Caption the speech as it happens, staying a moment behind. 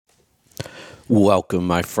Welcome,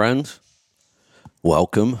 my friends.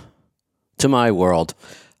 Welcome to my world.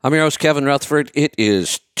 I'm your host, Kevin Rutherford. It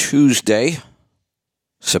is Tuesday,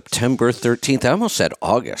 September 13th. I almost said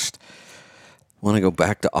August. I want to go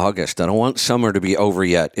back to August. I don't want summer to be over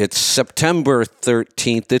yet. It's September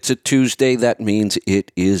 13th. It's a Tuesday. That means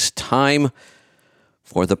it is time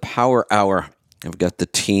for the Power Hour. I've got the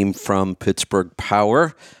team from Pittsburgh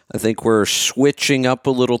Power. I think we're switching up a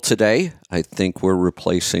little today. I think we're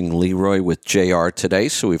replacing Leroy with JR today,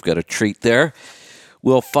 so we've got a treat there.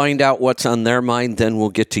 We'll find out what's on their mind, then we'll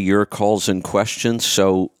get to your calls and questions,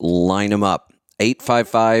 so line them up.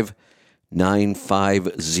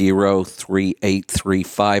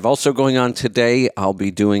 855-950-3835. Also going on today, I'll be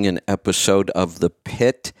doing an episode of The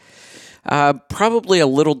Pit. Probably a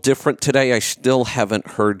little different today. I still haven't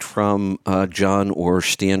heard from John or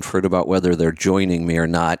Stanford about whether they're joining me or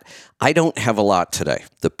not. I don't have a lot today.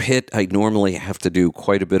 The Pit, I normally have to do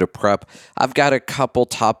quite a bit of prep. I've got a couple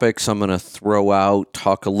topics I'm going to throw out,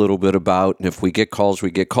 talk a little bit about, and if we get calls,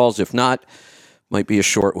 we get calls. If not, might be a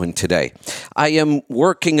short one today. I am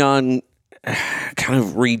working on kind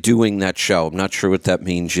of redoing that show. I'm not sure what that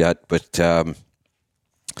means yet, but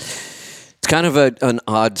it's kind of an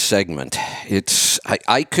odd segment.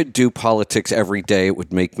 I could do politics every day. It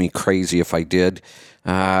would make me crazy if I did.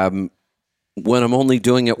 When I'm only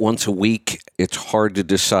doing it once a week, it's hard to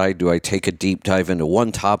decide, do I take a deep dive into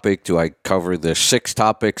one topic? Do I cover the 6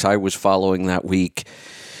 topics I was following that week?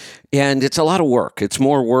 And it's a lot of work. It's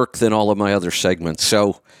more work than all of my other segments.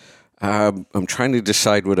 So I'm trying to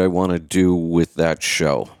decide what I want to do with that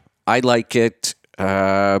show. I like it.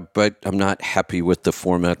 But I'm not happy with the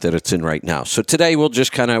format that it's in right now. So today we'll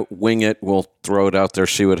just kind of wing it. We'll throw it out there,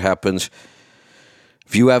 see what happens.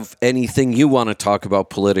 If you have anything you want to talk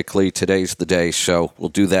about politically, today's the day. So we'll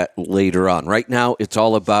do that later on. Right now, it's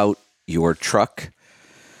all about your truck.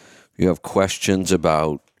 You have questions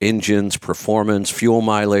about engines, performance, fuel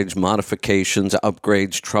mileage, modifications,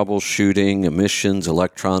 upgrades, troubleshooting, emissions,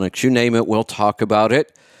 electronics, you name it, we'll talk about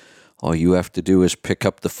it. All you have to do is pick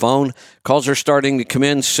up the phone. Calls are starting to come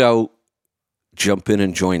in, so jump in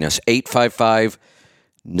and join us.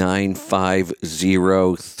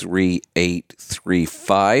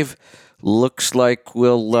 855-950-3835. Looks like we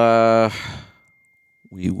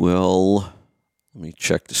will, let me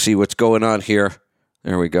check to see what's going on here.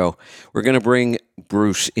 There we go. We're going to bring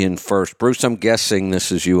Bruce in first. Bruce, I'm guessing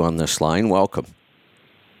this is you on this line. Welcome.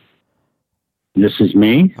 This is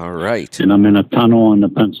me. All right. And I'm in a tunnel on the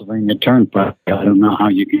Pennsylvania Turnpike. I don't know how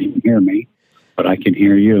you can hear me, but I can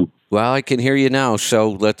hear you. Well, I can hear you now,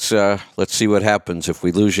 so let's see what happens. If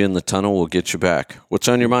we lose you in the tunnel, we'll get you back. What's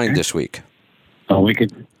on your mind this week? Oh, I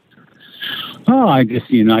just,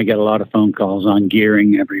 I get a lot of phone calls on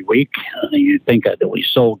gearing every week. You'd think that we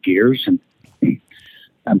sold gears.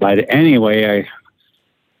 Anyway,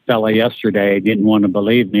 fella yesterday didn't want to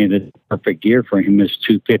believe me that the perfect gear for him is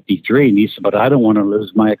 253, and he said, but I don't want to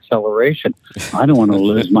lose my acceleration. I don't want to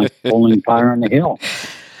lose my pulling power on the hill.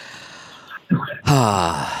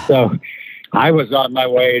 So I was on my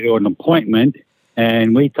way to an appointment,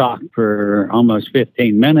 and we talked for almost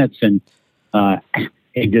 15 minutes, and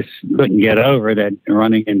he just couldn't get over that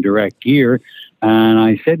running in direct gear. And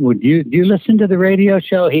I said, do you listen to the radio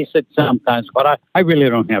show? He said, sometimes, but I really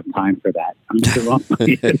don't have time for that.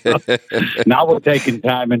 Now we're taking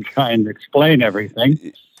time and trying to explain everything.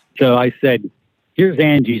 So I said, here's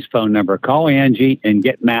Angie's phone number. Call Angie and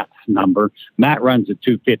get Matt's number. Matt runs a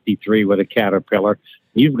 253 with a Caterpillar.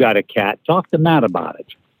 You've got a Cat. Talk to Matt about it.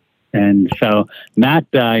 And so, Matt,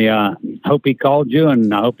 I hope he called you,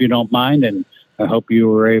 and I hope you don't mind, and I hope you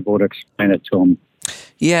were able to explain it to him.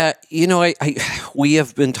 Yeah, we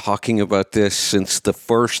have been talking about this since the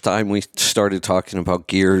first time we started talking about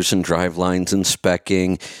gears and drive lines and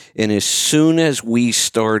speccing. And as soon as we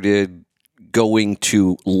started going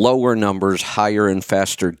to lower numbers, higher and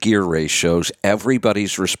faster gear ratios,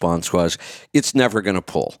 everybody's response was, it's never going to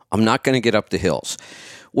pull. I'm not going to get up the hills.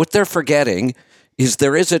 What they're forgetting is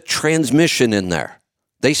there is a transmission in there.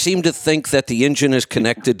 They seem to think that the engine is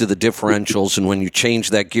connected to the differentials, and when you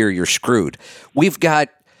change that gear, you're screwed. We've got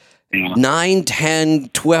 9, 10,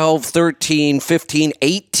 12, 13, 15,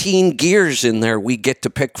 18 gears in there we get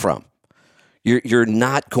to pick from. You're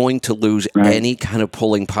not going to lose any kind of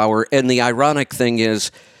pulling power. And the ironic thing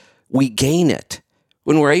is we gain it.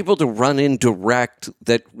 When we're able to run in direct,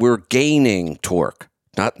 that we're gaining torque,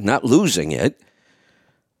 not losing it.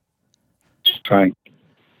 Right.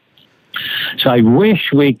 So I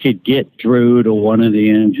wish we could get through to one of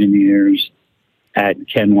the engineers at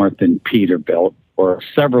Kenworth and Peterbilt, or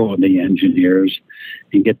several of the engineers,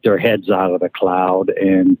 and get their heads out of the cloud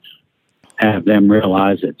and have them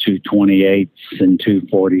realize that 228s and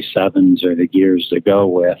 247s are the gears to go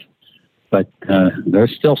with. But they're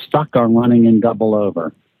still stuck on running in double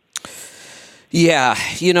over. Yeah,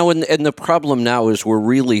 and the problem now is we're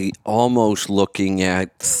really almost looking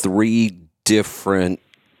at three different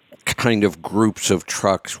kind of groups of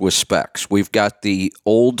trucks with specs. We've got the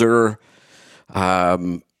older,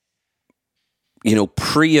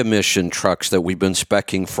 pre-emission trucks that we've been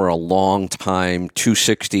speccing for a long time.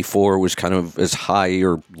 264 was kind of as high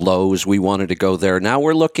or low as we wanted to go there. Now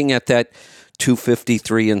we're looking at that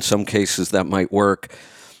 253 in some cases that might work.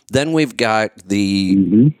 Then we've got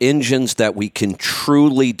the engines that we can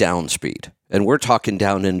truly downspeed. And we're talking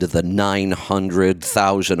down into the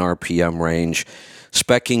 900,000 RPM range.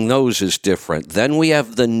 Speccing those is different. Then we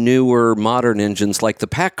have the newer modern engines like the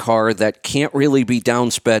Pack Car that can't really be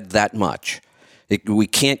downsped that much. We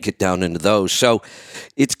can't get down into those. So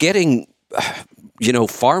it's getting,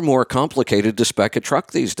 far more complicated to spec a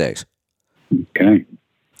truck these days. Okay.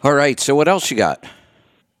 All right. So what else you got?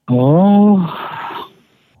 Oh,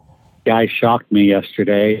 guy shocked me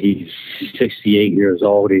yesterday. He's 68 years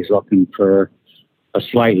old. He's looking for a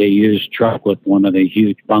slightly used truck with one of the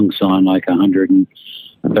huge bunks on, like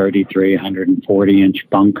 133, 140-inch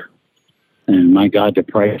bunk. And my God, the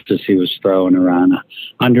prices he was throwing around,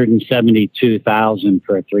 $172,000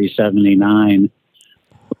 for a 379.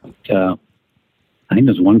 I think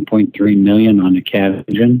it was $1.3 million on the Cat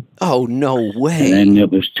engine. Oh, no way! And then it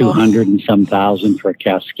was $200 and some thousand for a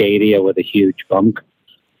Cascadia with a huge bunk,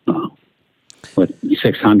 with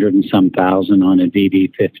 $600 and some thousand on a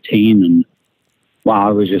DD15. And wow,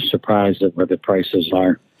 I was just surprised at where the prices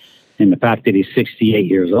are. And the fact that he's 68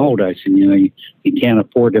 years old, I said, you can't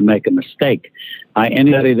afford to make a mistake.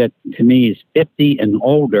 Anybody that, to me, is 50 and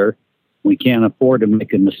older, we can't afford to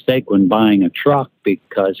make a mistake when buying a truck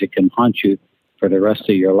because it can haunt you for the rest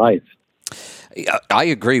of your life. I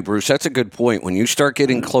agree, Bruce. That's a good point. When you start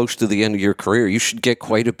getting close to the end of your career, you should get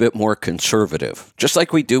quite a bit more conservative, just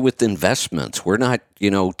like we do with investments. We're not,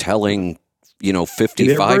 telling,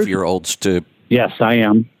 55-year-olds to... Yes, I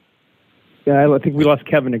am. Yeah, I think we lost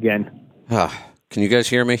Kevin again. Can you guys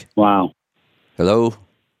hear me? Wow. Hello?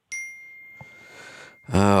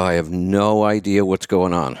 Oh, I have no idea what's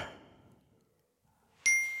going on.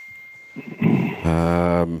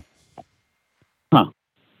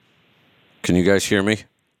 Can you guys hear me?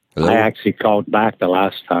 Hello? I actually called back the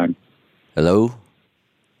last time. Hello?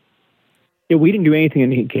 Yeah, we didn't do anything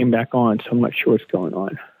and he came back on, so I'm not sure what's going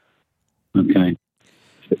on. Okay.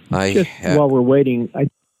 While we're waiting,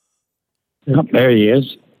 Oh, there he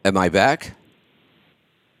is. Am I back?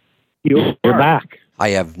 You're back. I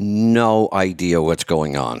have no idea what's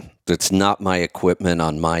going on. It's not my equipment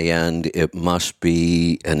on my end. It must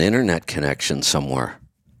be an internet connection somewhere.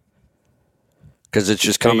 Because it's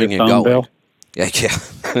just coming and going. Bill? Yeah.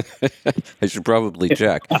 I should probably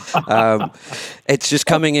check. It's just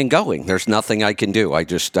coming and going. There's nothing I can do. I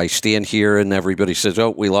stand here and everybody says, "Oh,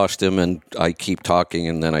 we lost him," and I keep talking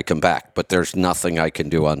and then I come back. But there's nothing I can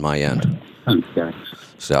do on my end. Okay.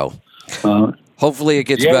 So hopefully it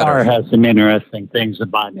gets JR better. has some interesting things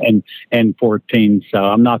about N14, so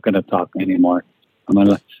I'm not going to talk anymore.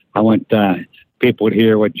 I want people to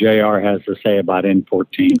hear what JR has to say about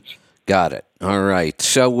N14s. Got it. All right.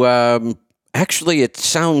 So actually, it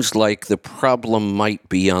sounds like the problem might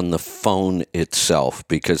be on the phone itself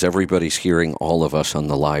because everybody's hearing all of us on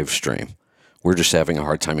the live stream. We're just having a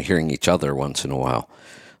hard time hearing each other once in a while.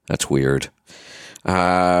 That's weird.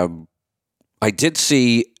 I did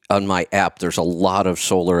see on my app there's a lot of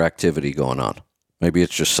solar activity going on. Maybe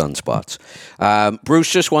it's just sunspots.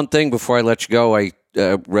 Bruce, just one thing before I let you go. I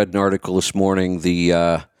read an article this morning.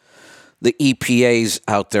 The EPA's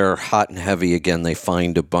out there hot and heavy again. They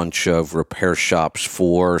find a bunch of repair shops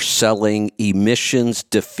for selling emissions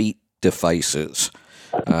defeat devices.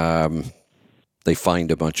 They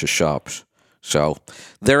find a bunch of shops. So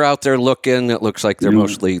they're out there looking. It looks like they're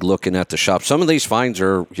mostly looking at the shop. Some of these fines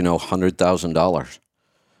are, $100,000.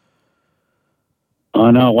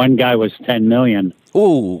 Oh, no. One guy was $10 million.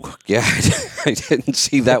 Ooh, yeah. I didn't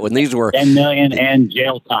see that one. These were $10 million and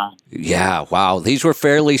jail time. Yeah, wow. These were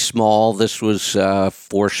fairly small. This was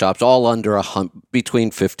 4 shops, all under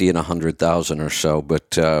between 50 and 100,000 or so.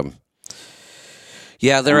 But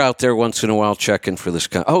yeah, they're out there once in a while checking for this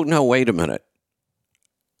kind. Oh no, wait a minute.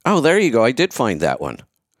 Oh, there you go. I did find that one.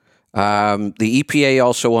 The EPA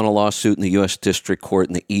also won a lawsuit in the U.S. District Court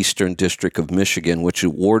in the Eastern District of Michigan, which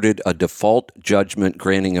awarded a default judgment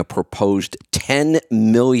granting a proposed $10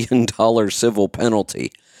 million civil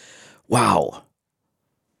penalty. Wow.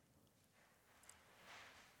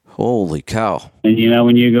 Holy cow. And,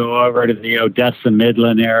 when you go over to the Odessa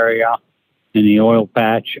Midland area, in the oil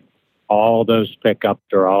patch, all those pickups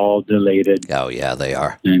are all deleted. Oh, yeah, they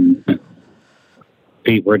are. And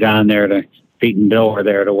Pete and Bill were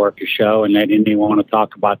there to work a show, and they didn't even want to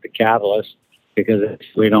talk about the catalyst because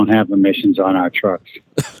we don't have emissions on our trucks.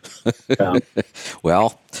 So,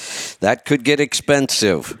 well, that could get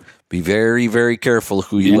expensive. Be very, very careful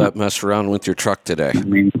who you let mess around with your truck today. I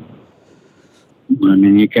mean,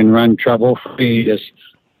 you can run trouble-free. Just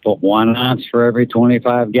put 1 ounce for every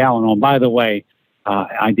 25 gallon. Oh, by the way,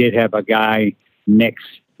 I did have a guy mix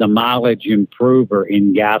the mileage improver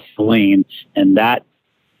in gasoline, and that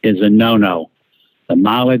is a no-no. The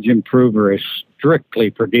mileage improver is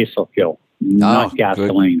strictly for diesel fuel, not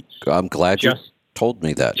gasoline. Good. I'm glad you told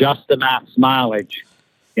me that. Just the max mileage.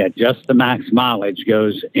 Yeah, just the max mileage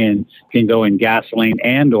can go in gasoline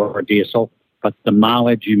and or diesel, but the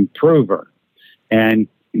mileage improver. And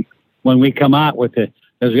when we come out with it,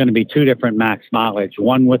 there's going to be 2 different max mileage,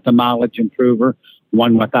 one with the mileage improver,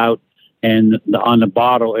 one without. And on the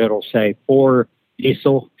bottle, it'll say for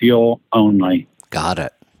diesel fuel only. Got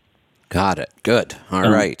it. Good. All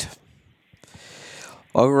right.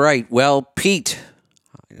 Well, Pete,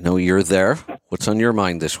 I know you're there. What's on your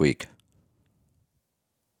mind this week?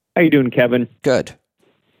 How you doing, Kevin? Good.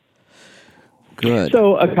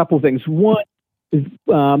 So a couple of things. One is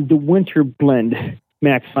the winter blend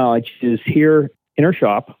max mileage is here in our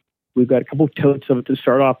shop. We've got a couple of totes of it to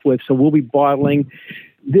start off with. So we'll be bottling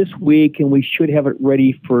this week, and we should have it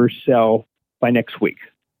ready for sale by next week.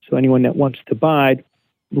 So anyone that wants to buy it,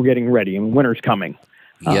 we're getting ready. And winter's coming.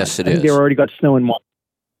 Yes, it is. They already got snow in March.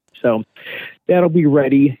 So that'll be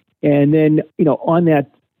ready. And then, on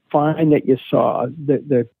that fine that you saw,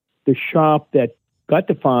 the shop that got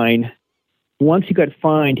the fine, once he got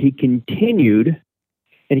fined, he continued,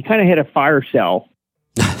 and he kind of had a fire sale.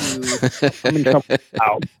 I'm in trouble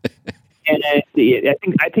now. And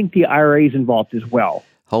I think the IRA is involved as well.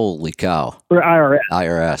 Holy cow. Or IRS.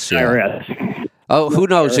 IRS, yeah. IRS. Oh, who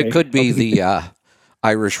knows? It could be the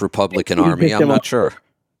Irish Republican Army. I'm not sure.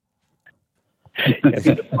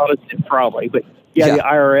 Probably. But, the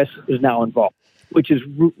IRS is now involved, which is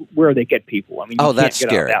where they get people. I mean, that's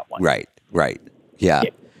scary. That one. Right. Yeah.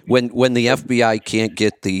 When the FBI can't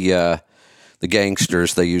get the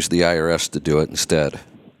gangsters, they use the IRS to do it instead.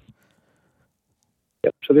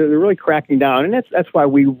 Yep. So they're really cracking down, and that's why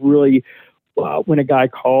we really, when a guy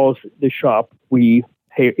calls the shop, hey,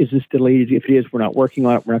 is this deleted? If it is, we're not working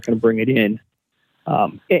on it. We're not going to bring it in.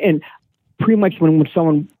 And pretty much when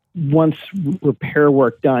someone wants repair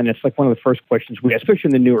work done, it's like one of the first questions we ask, especially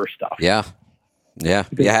in the newer stuff. Yeah, you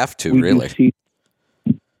have to, really.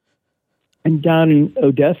 And down in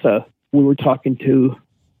Odessa, we were talking to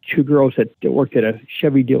 2 girls that worked at a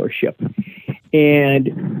Chevy dealership.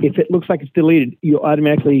 And if it looks like it's deleted, they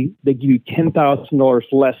give you $10,000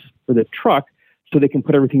 less for the truck so they can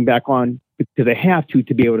put everything back on because they have to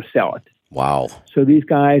be able to sell it. Wow. So these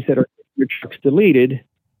guys that are your truck's deleted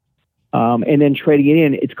and then trading it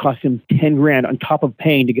in, it's costing them $10,000 on top of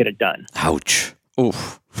paying to get it done. Ouch.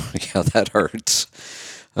 Oof. Yeah, that hurts.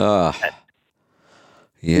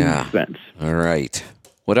 Yeah. Expense. All right.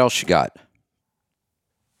 What else you got?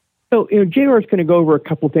 So, JR is going to go over a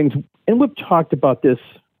couple of things, and we've talked about this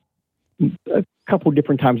a couple of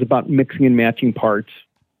different times about mixing and matching parts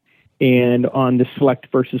and on the Select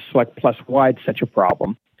versus Select Plus, why it's such a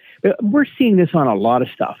problem. We're seeing this on a lot of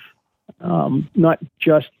stuff, not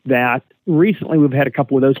just that. Recently, we've had a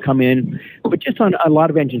couple of those come in, but just on a lot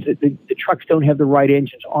of engines. The trucks don't have the right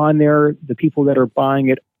engines on there. The people that are buying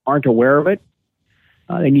it aren't aware of it.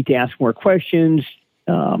 They need to ask more questions,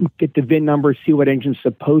 get the VIN number, see what engine's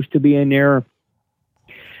supposed to be in there.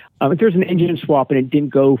 If there's an engine swap and it didn't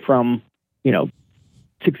go from, 6NZ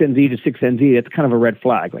to 6NZ, that's kind of a red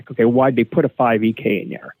flag. Like, okay, why'd they put a 5EK in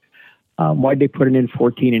there? Why'd they put an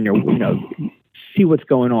N14 in there? See what's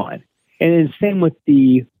going on. And then same with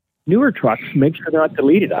the newer trucks, make sure they're not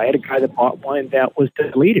deleted. I had a guy that bought one that was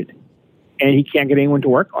deleted, and he can't get anyone to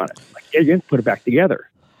work on it. Like, yeah, you're going to put it back together.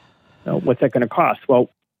 What's that going to cost? Well,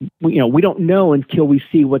 we don't know until we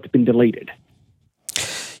see what's been deleted.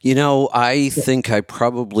 I think I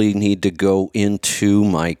probably need to go into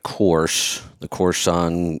my course, the course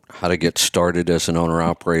on how to get started as an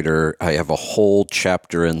owner-operator. I have a whole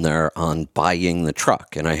chapter in there on buying the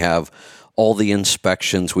truck, and I have all the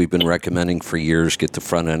inspections we've been recommending for years. Get the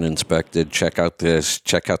front end inspected, check out this,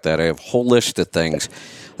 check out that. I have a whole list of things.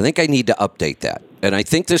 I think I need to update that. And I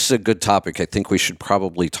think this is a good topic. I think we should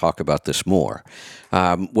probably talk about this more.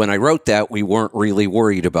 When I wrote that, we weren't really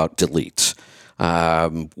worried about deletes.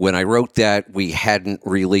 When I wrote that, we hadn't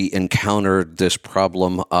really encountered this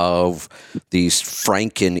problem of these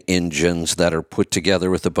Franken engines that are put together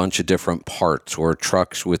with a bunch of different parts, or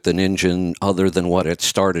trucks with an engine other than what it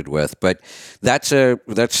started with. But that's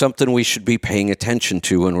something we should be paying attention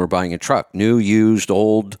to when we're buying a truck. New, used,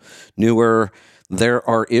 old, newer. There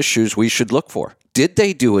are issues we should look for. Did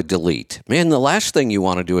they do a delete? Man, the last thing you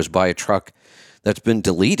want to do is buy a truck that's been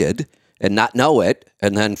deleted and not know it,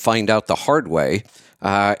 and then find out the hard way.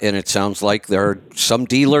 And it sounds like there are some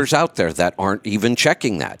dealers out there that aren't even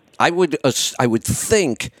checking that. I would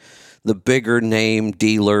think the bigger name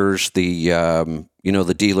dealers, the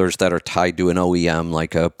dealers that are tied to an OEM,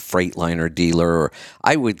 like a Freightliner dealer, or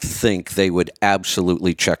I would think they would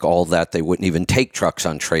absolutely check all that. They wouldn't even take trucks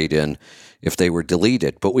on trade-in if they were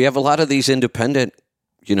deleted. But we have a lot of these independent,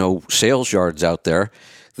 sales yards out there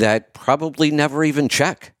that probably never even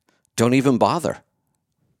check. Don't even bother.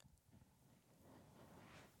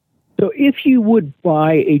 So if you would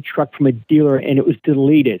buy a truck from a dealer and it was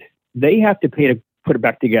deleted, they have to pay to put it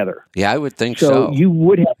back together. Yeah, I would think so. You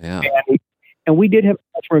would have to pay. And we did have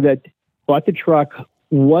a customer that bought the truck,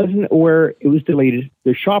 wasn't aware it was deleted.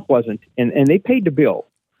 Their shop wasn't, and they paid the bill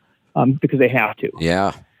because they have to.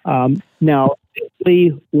 Yeah. Now,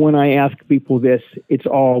 when I ask people this, it's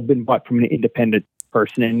all been bought from an independent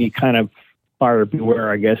person, and you kind of buyer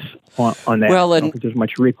beware, I guess, on that. Well, and there's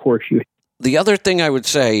much recourse you. The other thing I would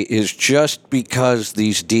say is, just because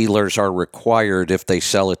these dealers are required, if they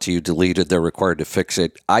sell it to you deleted, they're required to fix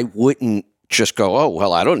it. I wouldn't just go, oh,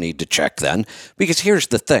 well, I don't need to check then. Because here's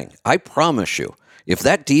the thing. I promise you, if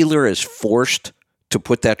that dealer is forced to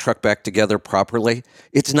put that truck back together properly,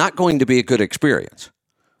 it's not going to be a good experience.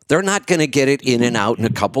 They're not going to get it in and out in a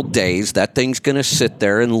couple days. That thing's going to sit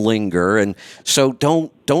there and linger. And so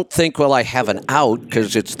don't think, well, I have an out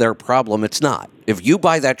because it's their problem. It's not. If you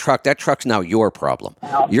buy that truck's now your problem.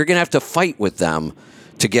 You're going to have to fight with them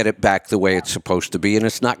to get it back the way it's supposed to be, and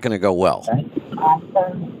it's not going to go well.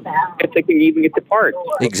 If they can even get the part.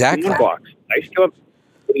 Exactly. One box. I still am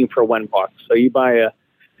waiting for one box. So you buy a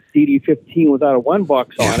DD15 without a one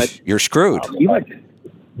box on it. You're screwed. You might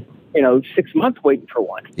 6 months waiting for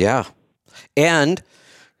one. Yeah. And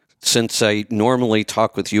since I normally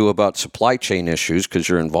talk with you about supply chain issues because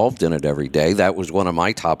you're involved in it every day, that was one of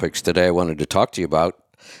my topics today I wanted to talk to you about.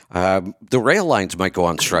 The rail lines might go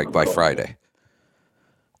on strike by Friday.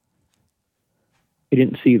 I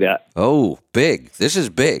didn't see that. Oh, big. This is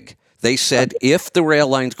big. They said if the rail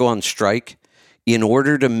lines go on strike, in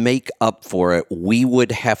order to make up for it, we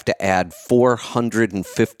would have to add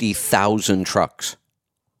 450,000 trucks.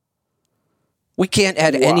 We can't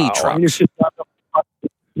add any trucks.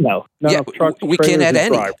 Not enough trucks. We can't add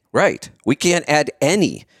any. Right. We can't add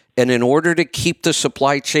any. And in order to keep the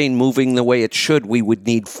supply chain moving the way it should, we would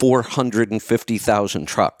need 450,000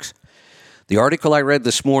 trucks. The article I read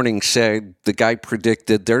this morning said the guy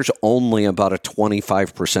predicted there's only about a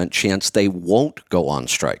 25% chance they won't go on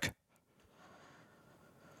strike.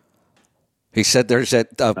 He said there's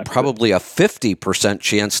probably a 50%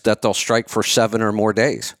 chance that they'll strike for 7 or more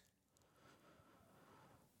days.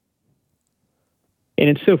 And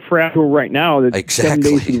it's so fragile right now that 7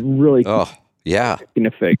 days is really in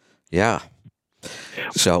effect. Yeah.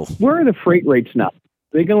 So where are the freight rates now?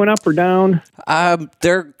 Are they going up or down?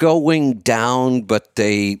 They're going down, but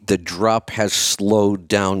the drop has slowed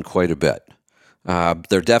down quite a bit.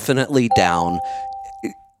 They're definitely down.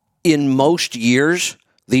 In most years,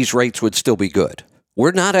 these rates would still be good.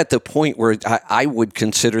 We're not at the point where I would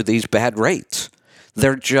consider these bad rates.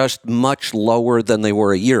 They're just much lower than they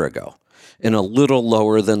were a year ago, and a little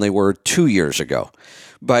lower than they were 2 years ago.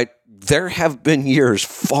 But there have been years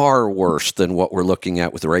far worse than what we're looking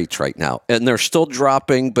at with rates right now. And they're still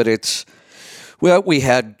dropping, but we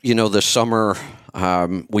had, the summer,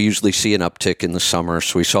 we usually see an uptick in the summer.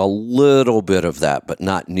 So we saw a little bit of that, but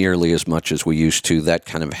not nearly as much as we used to. That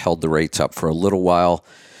kind of held the rates up for a little while.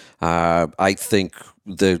 I think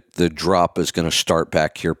the drop is going to start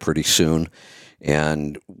back here pretty soon.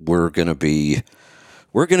 And we're going to be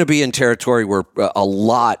in territory where a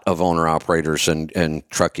lot of owner-operators and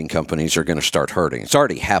trucking companies are going to start hurting. It's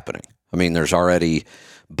already happening. I mean, there's already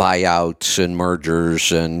buyouts and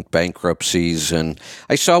mergers and bankruptcies. And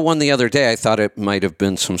I saw one the other day. I thought it might have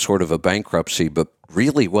been some sort of a bankruptcy, but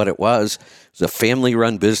really what it was a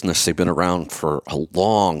family-run business. They've been around for a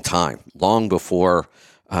long time, long before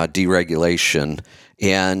deregulation.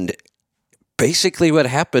 And basically what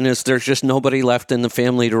happened is there's just nobody left in the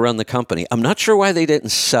family to run the company. I'm not sure why they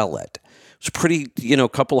didn't sell it. It's pretty, a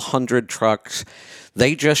couple hundred trucks.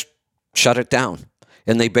 They just shut it down.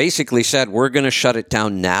 And they basically said, we're going to shut it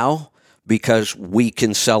down now because we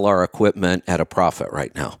can sell our equipment at a profit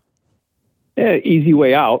right now. Yeah, easy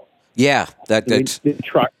way out. Yeah, that's the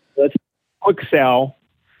truck. That's quick sell.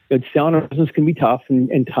 But selling a business can be tough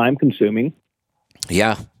and time consuming.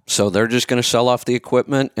 yeah. So they're just going to sell off the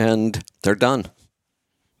equipment and they're done.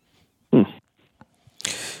 All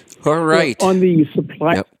right. So on the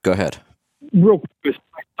supply, Yep, go ahead. real quick, the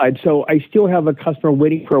supply side. So I still have a customer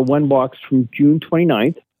waiting for a one box from June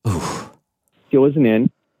 29th. Oof. Still isn't in.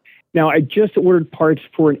 Now, I just ordered parts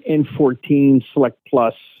for an N14 Select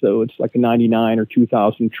Plus, so it's like a 99 or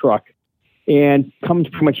 2000 truck, and Cummins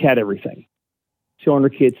pretty much had everything. Cylinder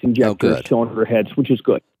kits, injectors, good. cylinder heads, which is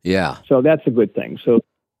good. Yeah. So that's a good thing. So,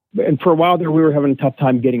 and for a while there, we were having a tough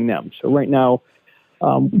time getting them. So right now,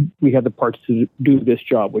 we have the parts to do this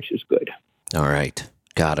job, which is good. All right.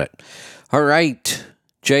 Got it. All right.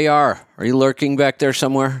 JR, are you lurking back there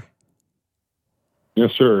somewhere?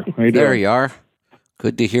 Yes, sir. How you There doing? you are.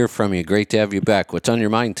 Good to hear from you. Great to have you back. What's on your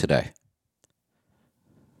mind today?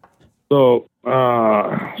 So,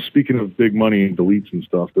 speaking of big money and deletes and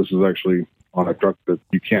stuff, this is actually on a truck that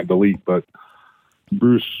you can't delete. But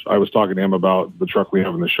Bruce, I was talking to him about the truck we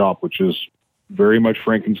have in the shop, which is very much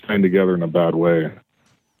Frankenstein together in a bad way.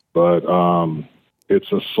 But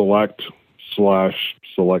it's a Select /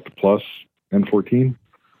 Select Plus N14.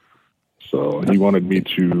 So he wanted me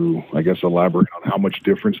to, I guess, elaborate on how much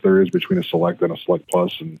difference there is between a Select and a Select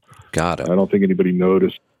Plus. And Got it. I don't think anybody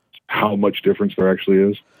noticed how much difference there actually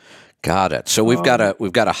is. Got it. So we've got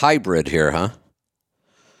a hybrid here, huh?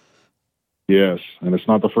 Yes, and it's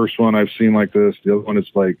not the first one I've seen like this. The other one is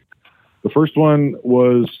like, the first one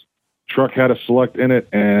was truck had a Select in it,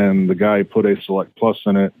 and the guy put a Select Plus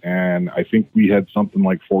in it, and I think we had something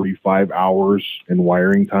like 45 hours in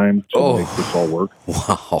wiring time to make this all work.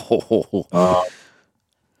 Wow.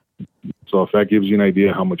 So if that gives you an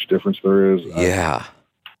idea how much difference there is, Yeah.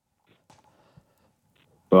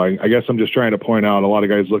 So I guess I'm just trying to point out, a lot of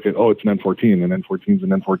guys look at, oh, it's an N14, and N14's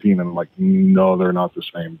an N14, and I'm like, no, they're not the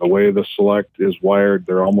same. The way the Select is wired,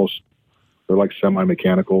 they're like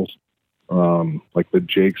semi-mechanicals. Like the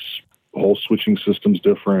Jake's whole switching system's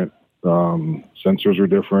different. Sensors are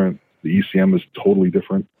different. The ECM is totally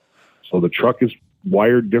different. So the truck is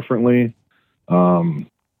wired differently. And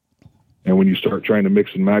when you start trying to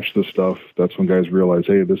mix and match this stuff, that's when guys realize,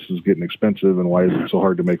 hey, this is getting expensive, and why is it so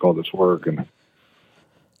hard to make all this work? And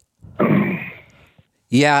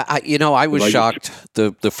Yeah, I was shocked.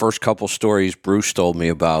 The first couple stories Bruce told me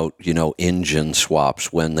about, engine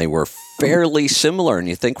swaps when they were fairly similar. And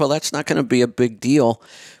you think, well, that's not going to be a big deal.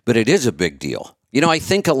 But it is a big deal. I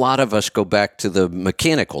think a lot of us go back to the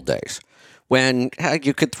mechanical days when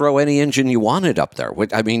you could throw any engine you wanted up there.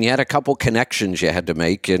 I mean, you had a couple connections you had to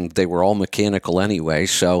make, and they were all mechanical anyway.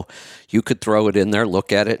 So you could throw it in there,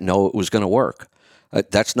 look at it, and know it was going to work.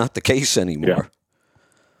 That's not the case anymore. Yeah.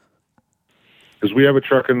 Because we have a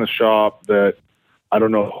truck in the shop that, I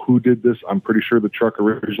don't know who did this. I'm pretty sure the truck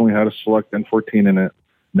originally had a Select N14 in it.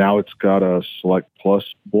 Now it's got a Select Plus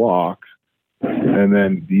block. And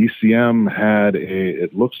then the ECM had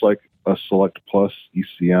it looks like a Select Plus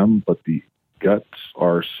ECM, but the guts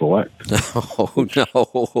are Select. Oh,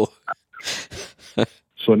 no.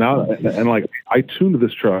 So now, and like, I tuned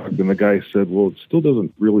this truck, and the guy said, well, it still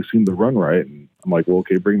doesn't really seem to run right. And I'm like, well,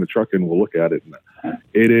 okay, bring the truck in, we'll look at it. And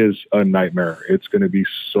it is a nightmare. It's going to be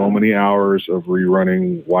so many hours of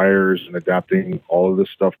rerunning wires and adapting all of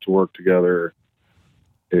this stuff to work together.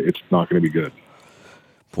 It's not going to be good.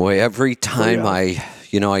 Boy, every time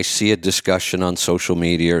I see a discussion on social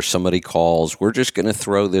media or somebody calls, we're just going to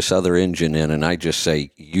throw this other engine in, and I just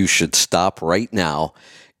say, you should stop right now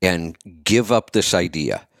and give up this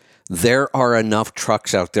idea. There are enough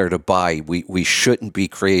trucks out there to buy. We shouldn't be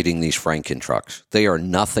creating these Franken trucks. They are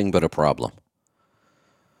nothing but a problem.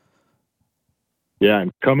 Yeah,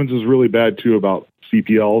 and Cummins is really bad, too, about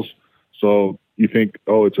CPLs. So you think,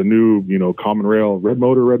 oh, it's a new, common rail, red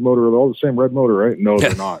motor, they're all the same red motor, right? No,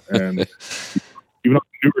 they're not. And even on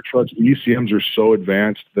newer trucks, the ECMs are so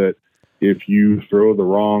advanced that if you throw the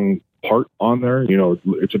wrong part on there,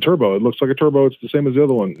 it's a turbo. It looks like a turbo. It's the same as the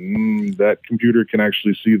other one. That computer can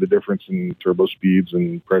actually see the difference in turbo speeds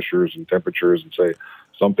and pressures and temperatures and say,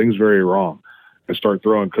 something's very wrong, and start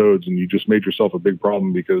throwing codes. And you just made yourself a big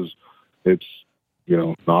problem because it's,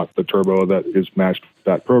 not the turbo that is matched with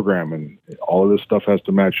that program. And all of this stuff has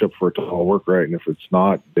to match up for it to all work right. And if it's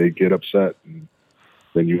not, they get upset, and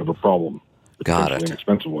then you have a problem. Got it. An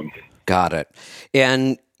expensive one. Got it.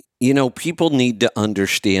 And, people need to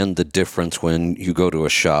understand the difference when you go to a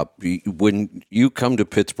shop. When you come to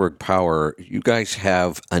Pittsburgh Power, you guys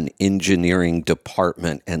have an engineering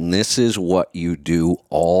department, and this is what you do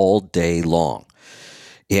all day long.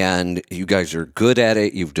 and you guys are good at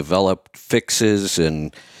it. You've developed fixes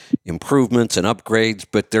and improvements and upgrades,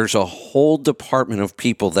 but there's a whole department of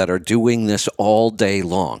people that are doing this all day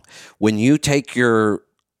long. When you take your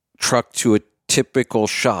truck to a typical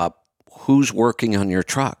shop, who's working on your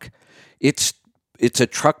truck? It's a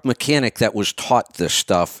truck mechanic that was taught this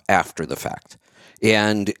stuff after the fact.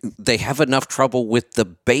 And they have enough trouble with the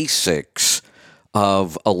basics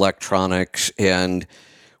of electronics, and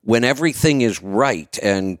when everything is right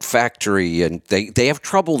and factory, and they have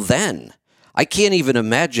trouble then. I can't even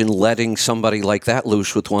imagine letting somebody like that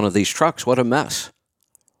loose with one of these trucks. What a mess.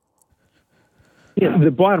 Yeah,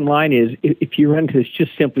 the bottom line is, if you rent this,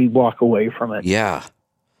 just simply walk away from it. Yeah.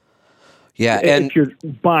 Yeah. And if you're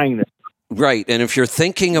buying this. Right. And if you're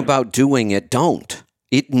thinking about doing it, don't.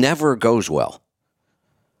 It never goes well.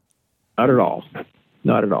 Not at all.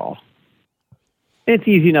 Not at all. It's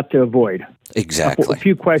easy enough to avoid. Exactly. A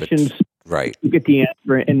few questions. Right. You get the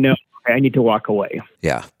answer and know, okay, I need to walk away.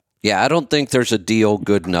 Yeah. Yeah, I don't think there's a deal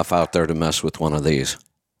good enough out there to mess with one of these.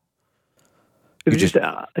 It's just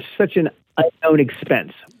such an unknown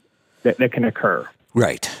expense that can occur.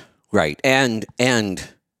 Right. Right. And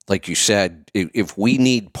like you said, if we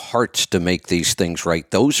need parts to make these things right,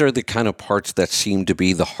 those are the kind of parts that seem to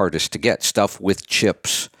be the hardest to get. Stuff with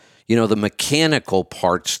chips. You know, the mechanical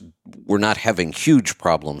parts, we're not having huge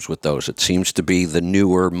problems with those. It seems to be the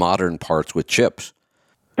newer, modern parts with chips.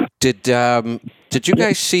 Did you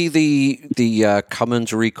guys see the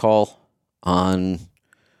Cummins recall on?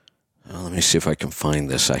 Let me see if I can find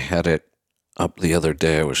this. I had it up the other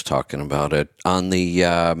day. I was talking about it on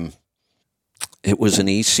the. It was an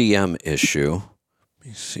ECM issue. Let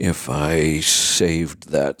me see if I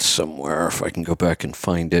saved that somewhere. If I can go back and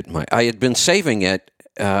find it. I had been saving it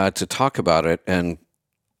to talk about it, and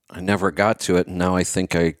I never got to it. And now I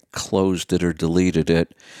think I closed it or deleted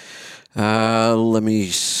it. Let me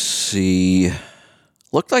see.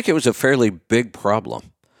 Looked like it was a fairly big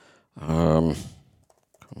problem.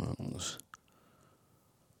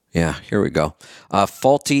 Yeah, here we go.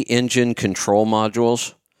 Faulty engine control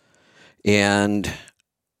modules. And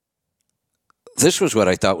this was what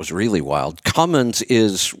I thought was really wild. Cummins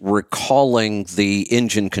is recalling the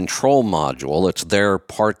engine control module. It's their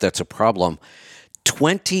part that's a problem.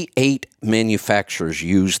 28 manufacturers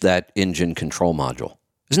use that engine control module.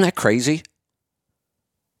 Isn't that crazy?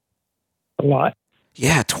 A lot.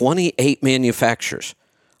 Yeah, 28 manufacturers.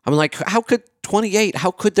 I'm like, how could 28?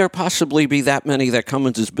 How could there possibly be that many that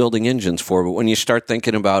Cummins is building engines for? But when you start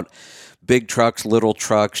thinking about big trucks, little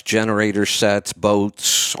trucks, generator sets,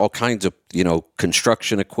 boats, all kinds of,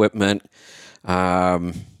 construction equipment,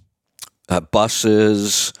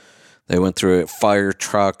 buses, they went through it, fire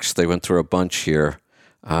trucks, they went through a bunch here.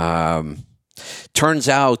 Turns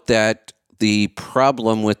out that the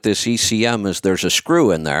problem with this ECM is there's a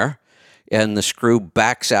screw in there, and the screw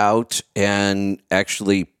backs out and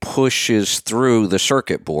actually pushes through the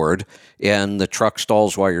circuit board, and the truck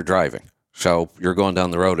stalls while you're driving. So you're going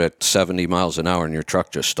down the road at 70 miles an hour and your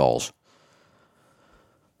truck just stalls.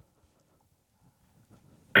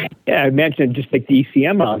 Yeah, I imagine it'd just take the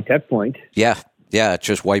ECM out at that point. Yeah, it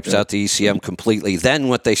just wipes out the ECM completely. Then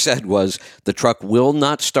what they said was the truck will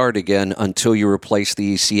not start again until you replace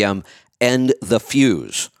the ECM and the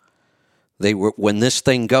fuse. When this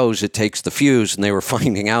thing goes, it takes the fuse, and they were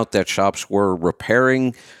finding out that shops were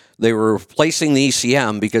replacing the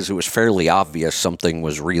ECM because it was fairly obvious something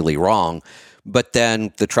was really wrong, but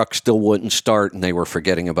then the truck still wouldn't start, and they were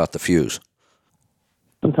forgetting about the fuse.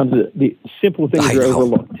 Sometimes the simple things are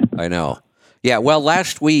overlooked. I know. Yeah, well,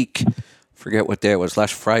 last week, forget what day it was,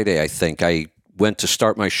 last Friday, I think, I went to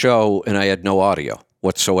start my show, and I had no audio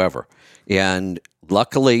whatsoever. And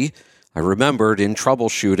luckily, I remembered in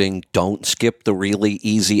troubleshooting, don't skip the really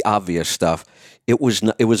easy, obvious stuff. It was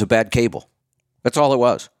a bad cable. That's all it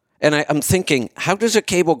was. And I'm thinking, how does a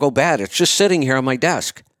cable go bad? It's just sitting here on my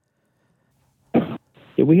desk. Yeah,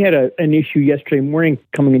 we had an issue yesterday morning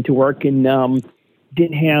coming into work and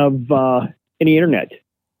didn't have any internet.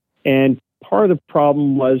 And part of the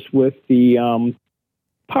problem was with the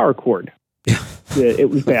power cord. It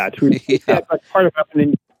was bad. So we had part of it, and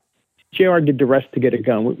then JR did the rest to get it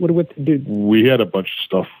going. What did? We had a bunch of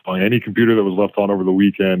stuff. Any computer that was left on over the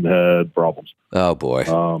weekend had problems. Oh, boy.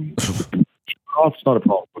 It's not a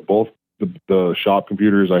problem. But both the shop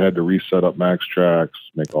computers, I had to reset up MaxTrax,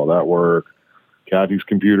 make all that work. Kathy's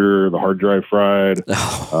computer, the hard drive fried.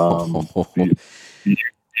 The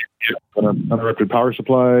uninterrupted power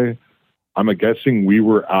supply. I'm guessing we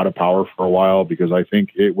were out of power for a while because I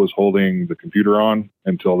think it was holding the computer on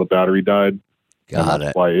until the battery died. Got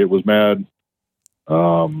it. Why it was mad.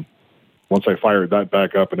 once I fired that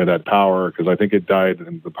back up and it had power, because I think it died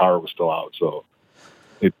and the power was still out, so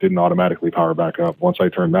it didn't automatically power back up. Once I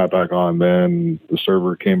turned that back on, then the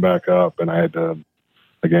server came back up, and I had to,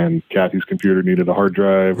 again, Kathy's computer needed a hard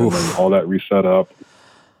drive, and then all that reset up.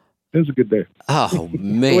 It was a good day. Oh,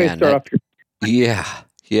 man.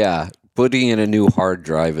 Yeah. Putting in a new hard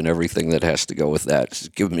drive and everything that has to go with that. It's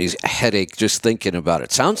giving me a headache just thinking about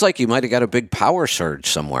it. Sounds like you might have got a big power surge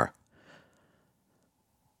somewhere.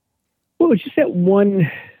 Well, it's just that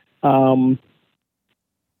one power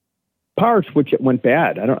switch that went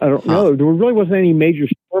bad. I don't know. There really wasn't any major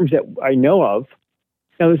storms that I know of.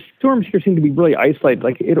 Now, the storms here seem to be really isolated.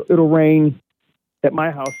 Like, it'll rain at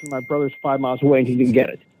my house, and my brother's 5 miles away, and he didn't get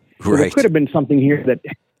it. So there could have been something here that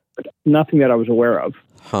nothing that I was aware of.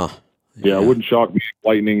 Huh. Yeah, it wouldn't shock me.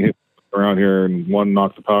 Lightning hit around here, and one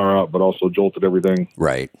knocked the power out, but also jolted everything.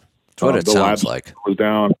 Right. That's what it sounds like. Was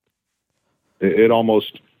down. It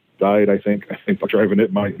almost died, I think. I think driving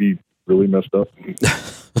it might be really messed up.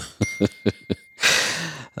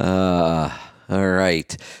 All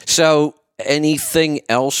right. So, anything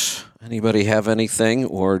else? Anybody have anything,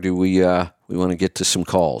 or do we want to get to some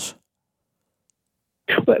calls?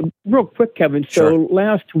 But real quick, Kevin. Sure. So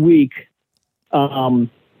last week, Bill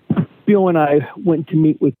and I went to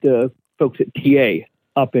meet with the folks at TA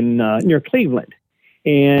up in near Cleveland,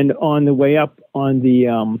 and on the way up on the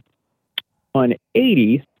on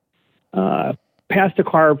 80, passed a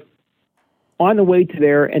car on the way to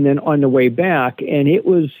there, and then on the way back, and it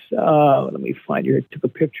was let me find here. I took a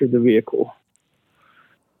picture of the vehicle.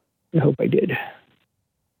 I hope I did.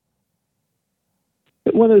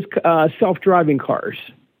 One of those self-driving cars.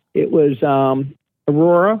 It was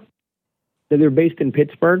Aurora. They're based in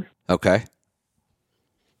Pittsburgh. Okay.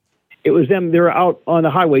 It was them. They were out on the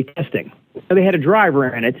highway testing. So they had a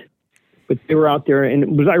driver in it, but they were out there. And it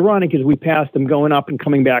was ironic as we passed them going up and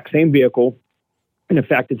coming back, same vehicle. And the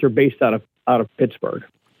fact that they're based out of Pittsburgh.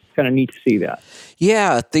 Kind of neat to see that.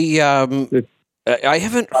 Yeah. I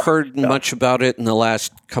haven't heard much about it in the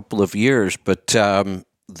last couple of years, but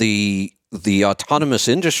the autonomous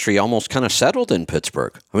industry almost kind of settled in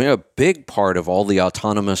Pittsburgh. I mean, a big part of all the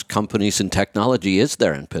autonomous companies and technology is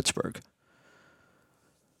there in Pittsburgh.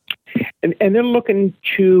 And they're looking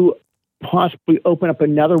to possibly open up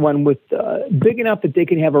another one with big enough that they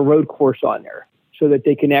can have a road course on there so that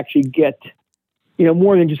they can actually get,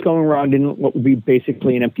 more than just going around in what would be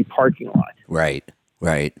basically an empty parking lot. Right.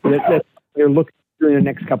 They're looking during the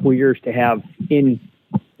next couple of years to have in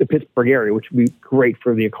the Pittsburgh area, which would be great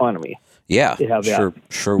for the economy. Yeah,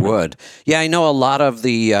 sure would. Yeah, I know a lot of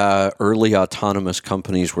the early autonomous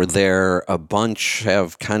companies were there. A bunch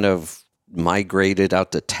have kind of migrated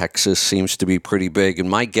out to Texas, seems to be pretty big. And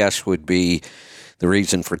my guess would be the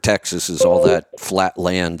reason for Texas is all that flat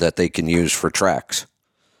land that they can use for tracks.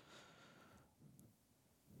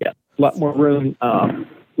 Yeah, a lot more room, a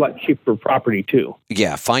lot cheaper property too.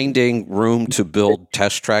 Yeah, finding room to build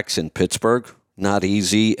test tracks in Pittsburgh, not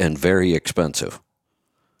easy and very expensive.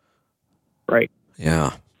 Right.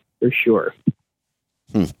 Yeah. For sure.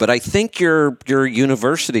 But I think your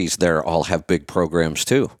universities there all have big programs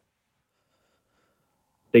too.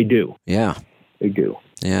 They do. Yeah. They do.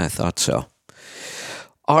 Yeah, I thought so.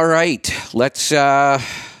 All right. Let's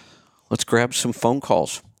grab some phone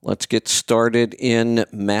calls. Let's get started in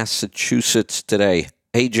Massachusetts today.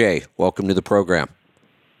 AJ, welcome to the program.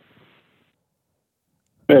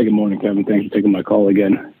 Hey, good morning, Kevin. Thanks for taking my call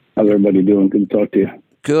again. How's everybody doing? Good to talk to you.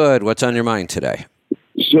 Good. What's on your mind today?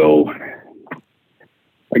 So,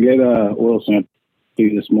 I get oil sample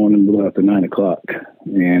this morning, a little after 9 o'clock,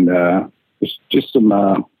 and just some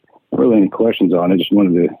not really any questions on it. Just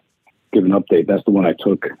wanted to give an update. That's the one I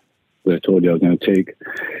took that I told you I was going to take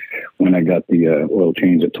when I got the oil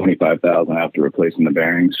change at $25,000 after replacing the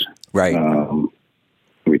bearings. Right.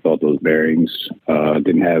 We thought those bearings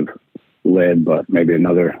didn't have lead, but maybe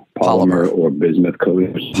another polymer or bismuth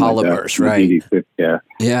coating. Polymers, like right. Yeah.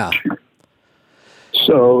 Yeah.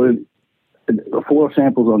 So, 4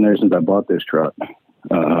 samples on there since I bought this truck.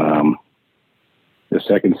 The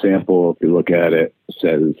second sample, if you look at it,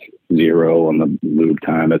 says 0 on the lube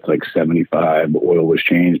time. That's like 75. Oil was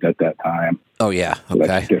changed at that time. Oh, yeah. So okay.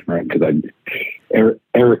 that's different because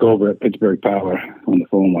Eric over at Pittsburgh Power on the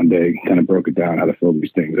phone one day kind of broke it down how to fill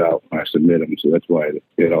these things out when I submit them. So that's why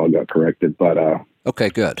it all got corrected. But okay,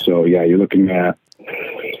 good. So yeah, you're looking at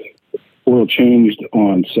oil changed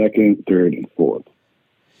on 2nd, 3rd, and 4th.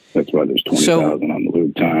 That's why there's 20,000 on the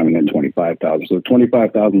lube time and then 25,000. So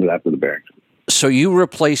 25,000 is after the bearings. So you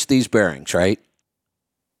replaced these bearings, right?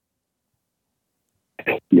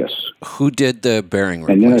 Yes. Who did the bearing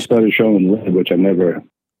And then I replacement? started showing lead, which I never.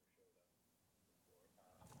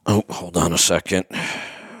 Oh, hold on a second.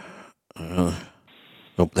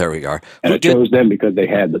 There we are. And I chose them because they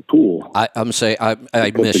had the tool. I'm saying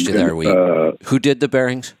I missed you there. Who did the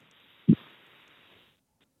bearings?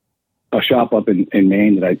 A shop up in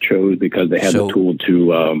Maine that I chose because they had the tool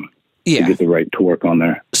to get the right torque on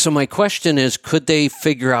there. So my question is, could they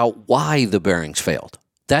figure out why the bearings failed?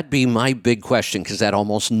 That'd be my big question, because that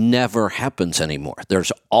almost never happens anymore.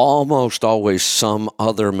 There's almost always some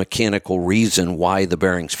other mechanical reason why the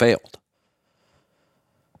bearings failed.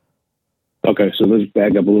 Okay, so let's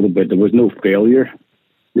back up a little bit. There was no failure.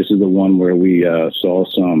 This is the one where we saw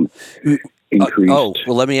some increased.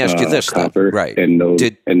 Well, let me ask you this: copper, then. Right? And no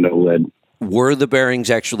lead. Were the bearings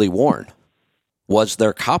actually worn? Was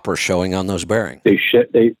there copper showing on those bearings?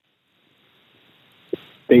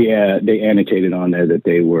 They annotated on there that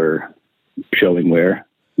they were showing wear,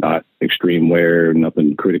 not extreme wear,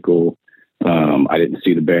 nothing critical. I didn't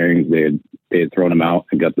see the bearings. They had thrown them out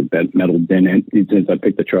and got the metal dent in since I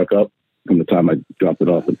picked the truck up. From the time I dropped it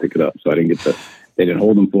off and pick it up, so I didn't get they didn't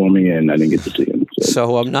hold them for me, and I didn't get to see them.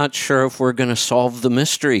 So I'm not sure if we're going to solve the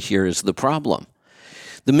mystery here. Is the problem?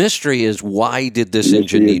 The mystery is, why did this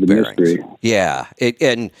engine need bearings? Mystery. Yeah,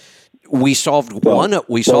 and we solved one of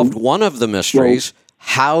the mysteries.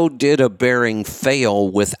 How did a bearing fail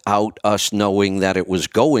without us knowing that it was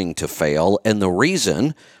going to fail? And the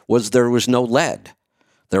reason was there was no lead.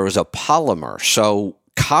 There was a polymer. So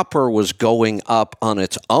copper was going up on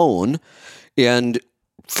its own, and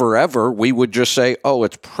forever we would just say, oh,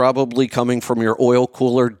 it's probably coming from your oil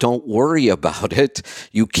cooler. Don't worry about it.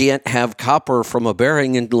 You can't have copper from a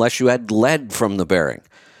bearing unless you had lead from the bearing.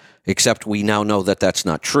 Except we now know that that's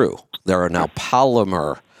not true. There are now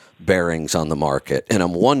polymer bearings on the market, and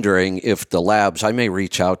I'm wondering if the labs, I may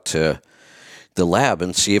reach out to the lab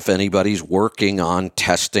and see if anybody's working on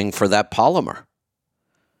testing for that polymer.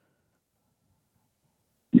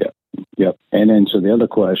 Yep. And then, so the other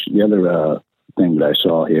thing that I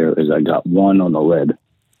saw here is I got one on the lead.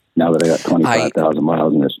 Now that I got 25,000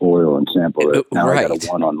 miles in this oil and sample it, now I got a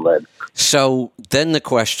one on lead. So then the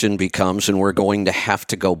question becomes, and we're going to have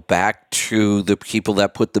to go back to the people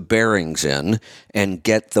that put the bearings in and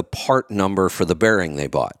get the part number for the bearing they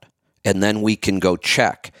bought. And then we can go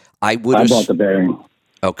check. I bought the bearing.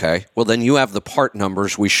 Okay. Well, then you have the part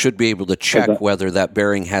numbers. We should be able to check whether that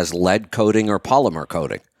bearing has lead coating or polymer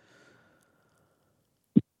coating.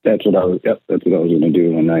 That's what I was going to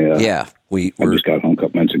do when I just got home a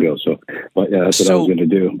couple months ago. So, but yeah, that's what I was going to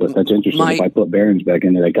do. But that's interesting. If I put bearings back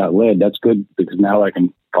in that got lead, that's good because now I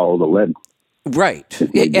can follow the lead. Right.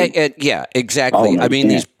 Yeah, exactly. I mean,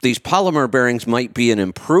 these polymer bearings might be an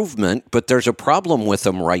improvement, but there's a problem with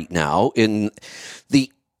them right now. In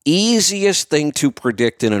the easiest thing to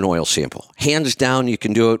predict in an oil sample, hands down, you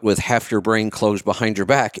can do it with half your brain closed behind your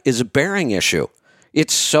back, is a bearing issue.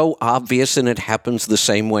 It's so obvious, and it happens the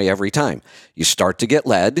same way every time. You start to get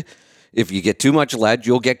lead. If you get too much lead,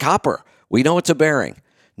 you'll get copper. We know it's a bearing.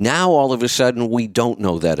 Now, all of a sudden, we don't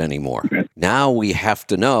know that anymore. Now we have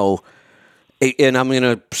to know, and I'm going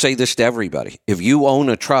to say this to everybody. If you own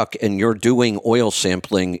a truck and you're doing oil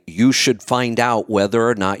sampling, you should find out whether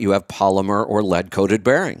or not you have polymer or lead-coated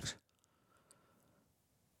bearings.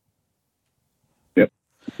 Yep.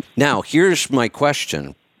 Now, here's my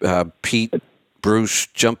question, Pete. Bruce,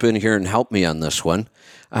 jump in here and help me on this one.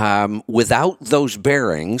 Without those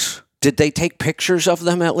bearings, did they take pictures of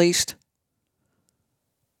them at least?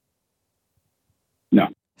 No.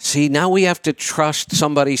 See, now we have to trust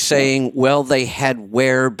somebody saying, well, they had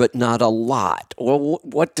wear, but not a lot. Well,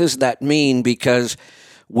 what does that mean? Because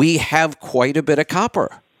we have quite a bit of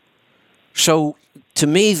copper. So to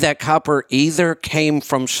me, that copper either came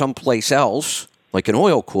from someplace else, like an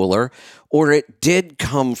oil cooler, or it did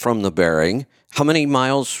come from the bearing. How many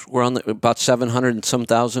miles were on about 700 and some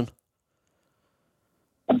thousand?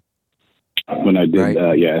 When I did,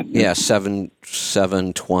 right? Yeah,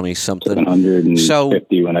 720 something.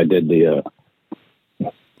 750 when I did the.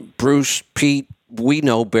 Bruce, Pete, we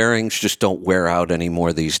know bearings just don't wear out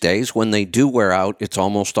anymore these days. When they do wear out, it's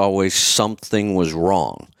almost always something was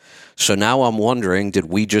wrong. So now I'm wondering, did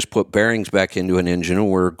we just put bearings back into an engine and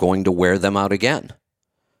we're going to wear them out again?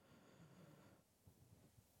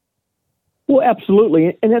 Well,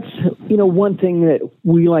 absolutely. And that's, one thing that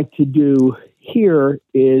we like to do here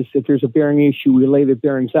is if there's a bearing issue, we lay the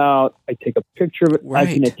bearings out. I take a picture of it. Right.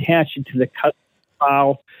 I can attach it to the cut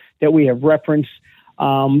file that we have referenced.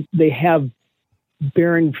 They have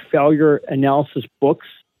bearing failure analysis books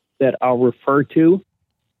that I'll refer to,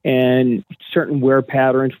 and certain wear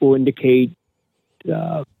patterns will indicate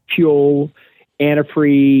fuel,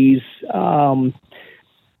 antifreeze,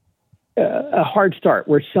 a hard start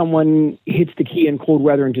where someone hits the key in cold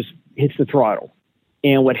weather and just hits the throttle.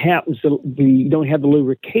 And what happens, you don't have the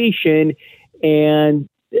lubrication, and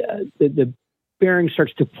the bearing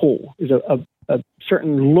starts to pull. There's a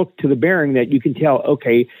certain look to the bearing that you can tell,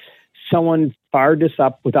 okay, someone fired this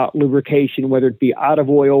up without lubrication, whether it be out of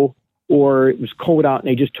oil or it was cold out and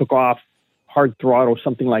they just took off hard throttle,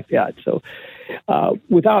 something like that. So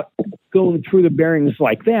without going through the bearings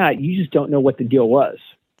like that, you just don't know what the deal was.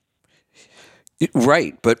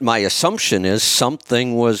 Right, but my assumption is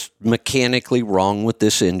something was mechanically wrong with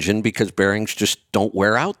this engine because bearings just don't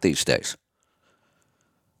wear out these days.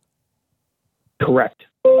 Correct.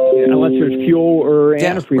 Unless there's fuel or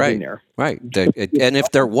antifreeze in there. Right. And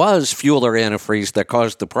if there was fuel or antifreeze that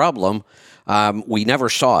caused the problem, we never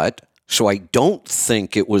saw it. So I don't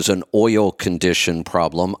think it was an oil condition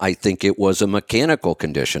problem. I think it was a mechanical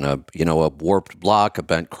condition, a warped block, a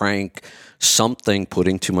bent crank, something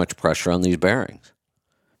putting too much pressure on these bearings.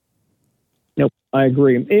 Nope, I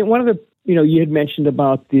agree. And one of the, you had mentioned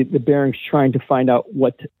about the bearings trying to find out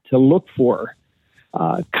what to look for.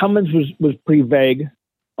 Cummins was pretty vague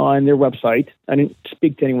on their website. I didn't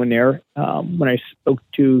speak to anyone there. When I spoke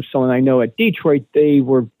to someone I know at Detroit, they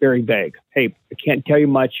were very vague. Hey, I can't tell you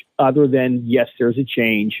much other than, yes, there's a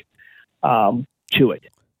change to it,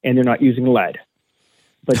 and they're not using lead.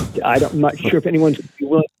 But I'm not sure if anyone's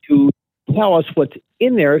willing to tell us what's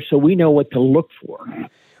in there so we know what to look for.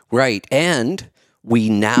 Right, and we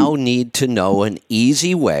now need to know an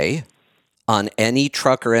easy way on any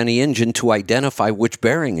truck or any engine to identify which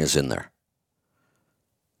bearing is in there.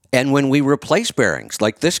 And when we replace bearings,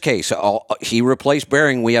 like this case, he replaced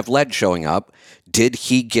bearing, we have lead showing up. Did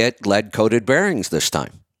he get lead-coated bearings this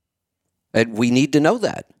time? And we need to know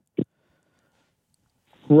that.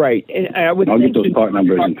 Right. And I'll get those part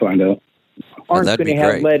numbers and find out. Aren't going to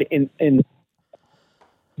have lead in.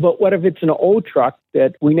 But what if it's an old truck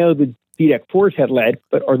that we know the DDEC 4s had lead,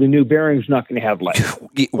 but are the new bearings not going to have lead?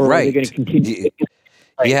 Or right. Are they going to continue?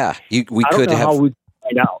 Yeah. We I could don't know have. How we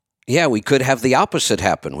find out. Yeah, we could have the opposite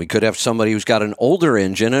happen. We could have somebody who's got an older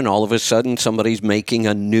engine and all of a sudden somebody's making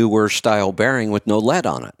a newer style bearing with no lead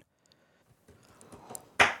on it.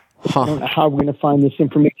 I don't know how we're going to find this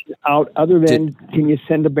information out other than can you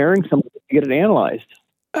send a bearing somewhere to get it analyzed?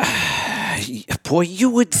 Boy, you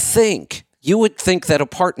would think that a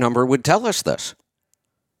part number would tell us this.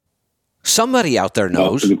 Somebody out there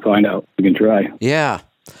knows. We can find out. We can try. Yeah.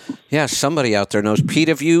 Yeah, somebody out there knows. Pete,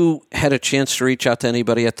 have you had a chance to reach out to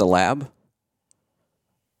anybody at the lab?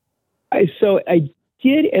 I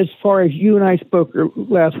did, as far as you and I spoke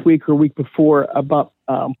last week or week before about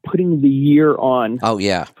putting the year on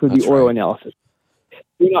for the oil analysis.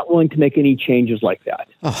 We're not willing to make any changes like that.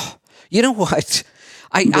 Oh, you know what?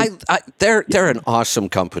 They're an awesome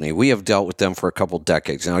company. We have dealt with them for a couple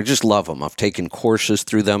decades, and I just love them. I've taken courses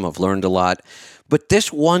through them. I've learned a lot. But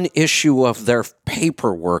this one issue of their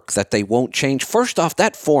paperwork that they won't change, first off,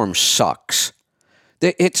 that form sucks.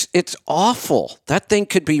 It's awful. That thing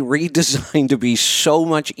could be redesigned to be so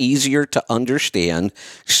much easier to understand,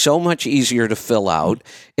 so much easier to fill out,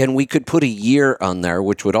 and we could put a year on there,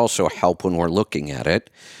 which would also help when we're looking at it.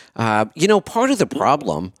 Part of the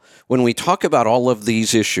problem when we talk about all of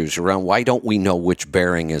these issues around why don't we know which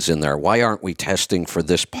bearing is in there, why aren't we testing for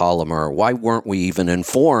this polymer, why weren't we even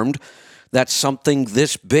informed that something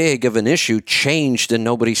this big of an issue changed and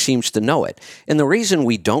nobody seems to know it. And the reason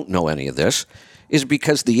we don't know any of this is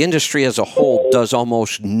because the industry as a whole does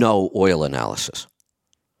almost no oil analysis.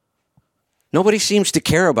 Nobody seems to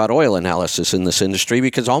care about oil analysis in this industry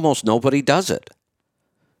because almost nobody does it.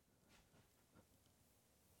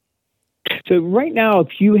 So right now,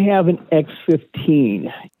 if you have an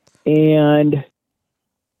X15 and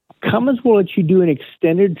Cummins will let you do an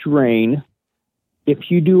extended drain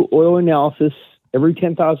if you do oil analysis every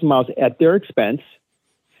 10,000 miles at their expense,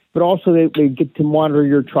 but also they get to monitor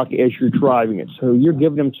your truck as you're driving it. So you're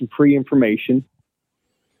giving them some free information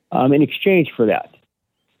in exchange for that.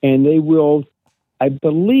 And they will, I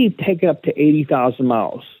believe, take it up to 80,000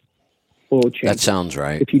 miles oil change. That sounds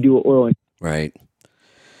right. If you do oil. Right.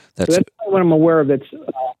 So that's what I'm aware of that's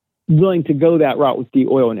willing to go that route with the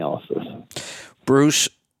oil analysis. Bruce,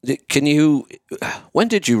 when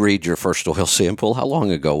did you read your first oil sample? How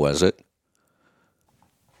long ago was it?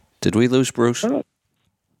 Did we lose Bruce?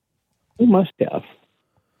 We must have.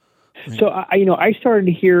 So, I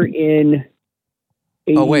started here in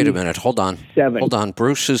 87. Oh, wait a minute. Hold on.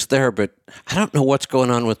 Bruce is there, but I don't know what's going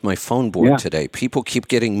on with my phone board today. People keep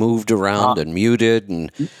getting moved around and muted.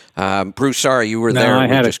 And Bruce, sorry, you were there.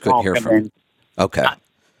 I just couldn't hear from you. Okay.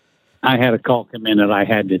 I had a call come in that I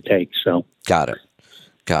had to take, so. Got it.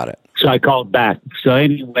 Got it. So I called back. So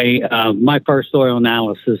anyway, my first oil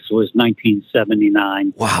analysis was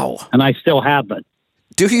 1979, Wow. and I still have it.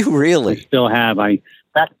 Do you I really? still have. I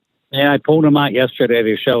pulled them out yesterday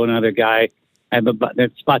to show another guy. It's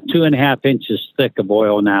about 2.5 inches thick of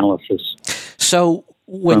oil analysis. So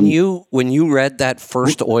when you read that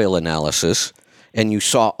first oil analysis and you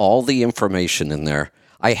saw all the information in there,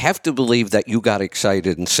 I have to believe that you got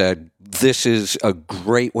excited and said, this is a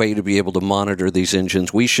great way to be able to monitor these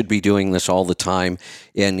engines. We should be doing this all the time.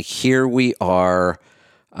 And here we are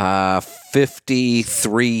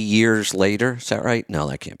 53 years later. Is that right? No,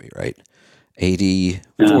 that can't be right. 40.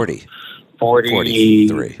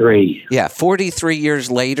 43. Yeah, 43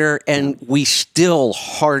 years later, and we still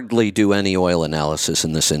hardly do any oil analysis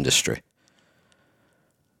in this industry.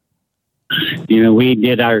 We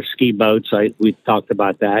did our ski boats. We talked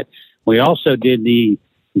about that. We also did the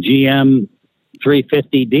GM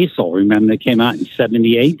 350 diesel. Remember, they came out in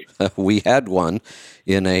 78? We had one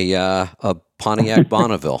in a Pontiac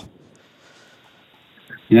Bonneville.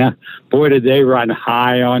 Yeah. Boy, did they run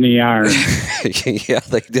high on the iron. Yeah,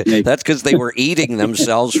 they did. That's because they were eating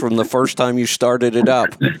themselves from the first time you started it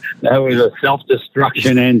up. That was a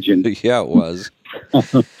self-destruction engine. Yeah, it was.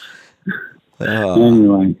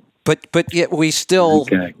 Anyway. But yet we still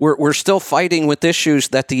we're still fighting with issues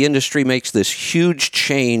that the industry makes this huge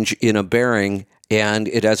change in a bearing, and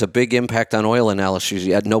it has a big impact on oil analysis.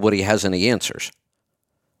 Yet nobody has any answers.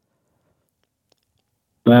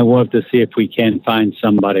 Well, we'll have to see if we can find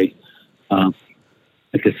somebody. Like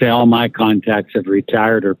I say, all my contacts have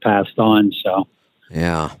retired or passed on. So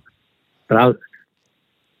yeah. But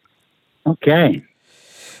okay.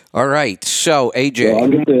 All right. So AJ, I'll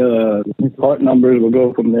get the part numbers. We'll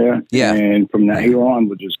go from there. Yeah. And from now here on,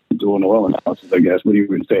 we'll just do an oil analysis. I guess. What do you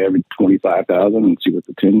would say? Every 25,000, and see what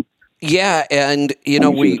the tin. Yeah, and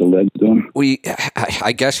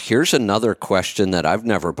I guess here's another question that I've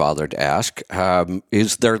never bothered to ask: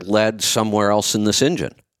 is there lead somewhere else in this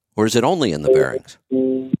engine, or is it only in the bearings?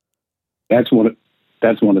 That's one of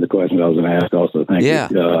the questions I was going to ask. Also, thank you.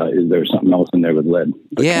 Is there something else in there with lead?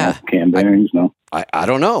 Like cam bearings? No. I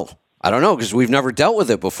don't know. Because we've never dealt with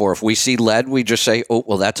it before. If we see lead, we just say, "Oh,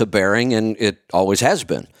 well, that's a bearing," and it always has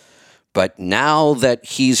been. But now that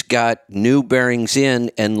he's got new bearings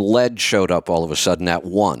in and lead showed up all of a sudden at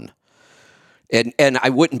 1. And I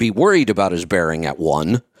wouldn't be worried about his bearing at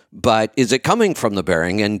 1, but is it coming from the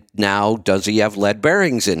bearing? And now does he have lead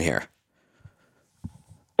bearings in here?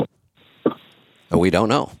 We don't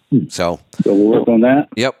know. So we'll work on that.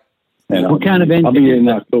 Yep. And what kind of engine? I'll be in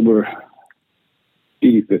October.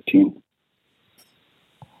 DD15.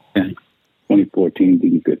 Okay.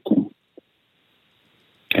 2014 DD15.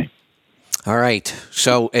 All right.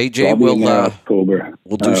 So AJ, So we'll October.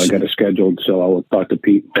 We'll do. I got it scheduled, so I will talk to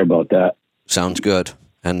Pete about that. Sounds good.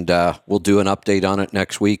 And we'll do an update on it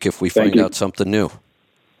next week if we find out something new.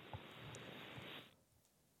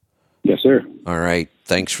 Yes, sir. All right.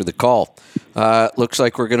 Thanks for the call. Looks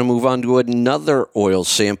like we're going to move on to another oil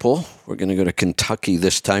sample. We're going to go to Kentucky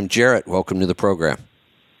this time. Jarrett, welcome to the program.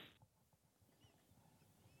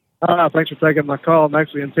 Thanks for taking my call. I'm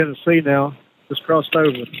actually in Tennessee now. Just crossed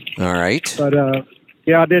over. All right. But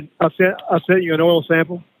yeah, I did. I sent you an oil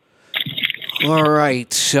sample. All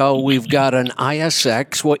right. So we've got an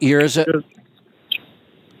ISX. What year is it?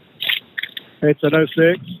 It's an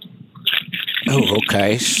 06. Oh,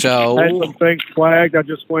 okay. So I had some things flagged. I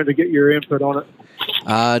just wanted to get your input on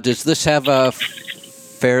it. Does this have a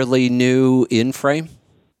fairly new in-frame?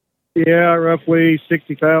 Yeah, roughly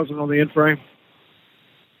 60,000 on the in frame.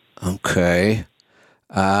 Okay.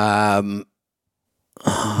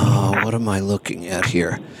 What am I looking at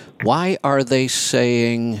here? Why are they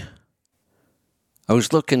saying... I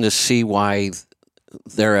was looking to see why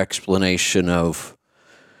their explanation of...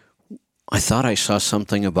 I thought I saw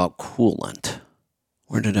something about coolant.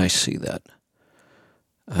 Where did I see that?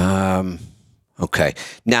 Okay.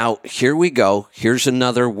 Now, here we go. Here's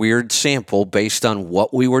another weird sample based on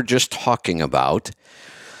what we were just talking about.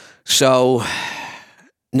 So...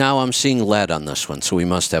 now I'm seeing lead on this one, so we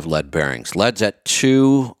must have lead bearings. Lead's at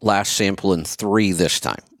 2 last sample and 3 this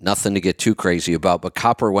time. Nothing to get too crazy about, but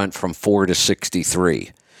copper went from 4 to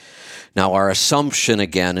 63. Now, our assumption,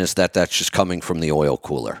 again, is that that's just coming from the oil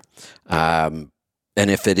cooler. And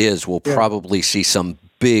if it is, we'll probably see some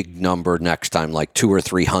big number next time, like 200 or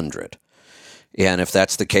 300. And if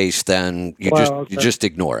that's the case, then you just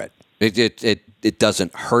ignore it. It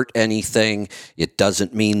doesn't hurt anything. It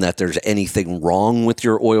doesn't mean that there's anything wrong with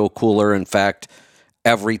your oil cooler. In fact,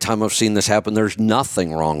 every time I've seen this happen, there's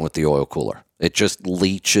nothing wrong with the oil cooler. It just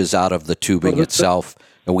leaches out of the tubing itself,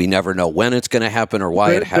 and we never know when it's going to happen or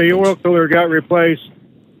why it happens. The oil cooler got replaced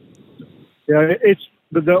Yeah,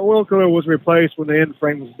 the oil cooler was replaced when the end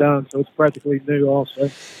frame was done, so it's practically new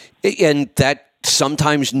also. And that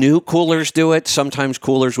sometimes new coolers do it. Sometimes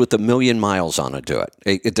coolers with 1 million miles on it do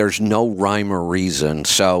it. There's no rhyme or reason.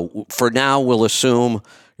 So for now, we'll assume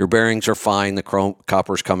your bearings are fine. The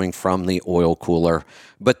copper's coming from the oil cooler.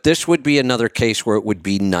 But this would be another case where it would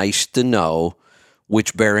be nice to know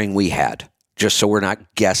which bearing we had, just so we're not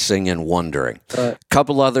guessing and wondering. A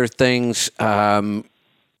couple other things.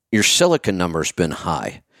 Your silicon number's been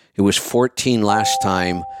high. It was 14 last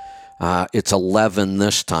time. It's 11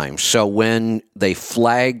 this time. So when they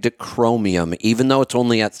flagged chromium, even though it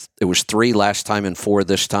was 3 last time and 4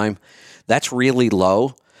 this time, that's really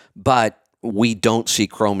low. But we don't see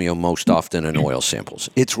chromium most often in oil samples.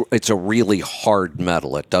 It's a really hard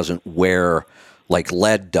metal. It doesn't wear like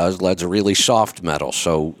lead does. Lead's a really soft metal,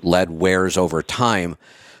 so lead wears over time.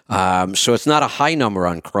 So it's not a high number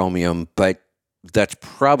on chromium, but that's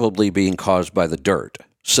probably being caused by the dirt.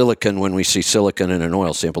 Silicon, when we see silicon in an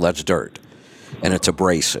oil sample, that's dirt, and it's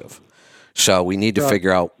abrasive. So we need to figure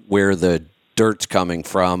out where the dirt's coming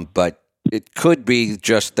from, but it could be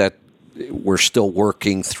just that we're still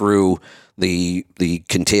working through the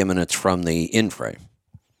contaminants from the in-frame.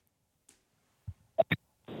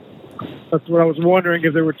 That's what I was wondering,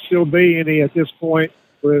 if there would still be any at this point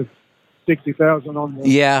with 60,000 on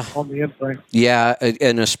the end frame. Yeah,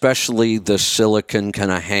 and especially the silicon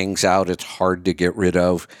kind of hangs out. It's hard to get rid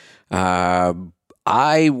of.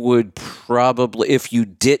 I would probably, if you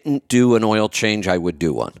didn't do an oil change, I would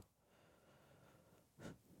do one.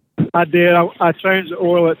 I did. I changed the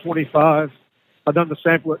oil at 25. I done the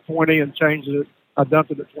sample at 20 and changed it. I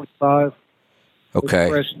dumped it at 25. Okay.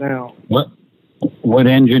 It's fresh now. What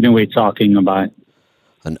engine are we talking about?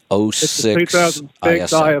 An It's a 06 2006 ISX.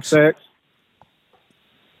 ISX.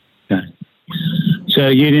 Okay. So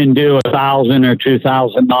you didn't do 1,000 or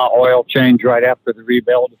 2,000 knot oil change right after the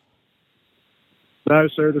rebuild? No,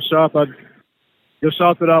 sir. The shop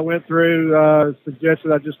that I went through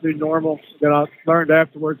suggested I just do normal. Then I learned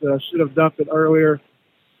afterwards that I should have dumped it earlier,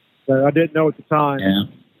 but I didn't know at the time. Yeah.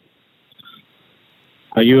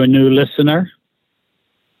 Are you a new listener?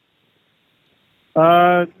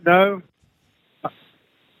 No.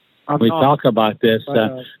 We talk about this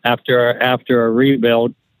after a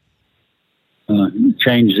rebuild.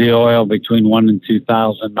 Change the oil between 1,000 and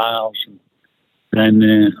 2,000 miles,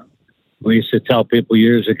 and we used to tell people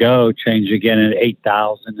years ago change again at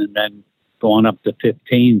 8,000, and then going up to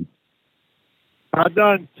 15. I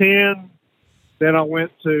done 10, then I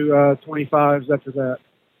went to 25s after that.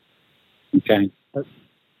 Okay. So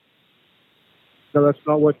that's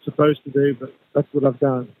not what's supposed to do, but that's what I've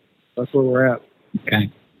done. That's where we're at. Okay.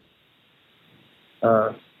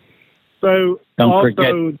 So Don't also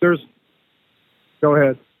forget, there's. Go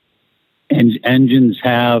ahead. Engines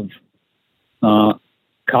have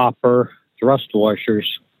copper thrust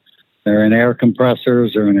washers. They're in air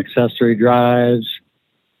compressors. They're in accessory drives.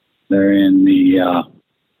 They're in the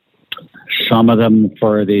some of them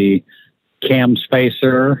for the cam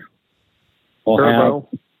spacer. Turbo.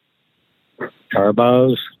 Have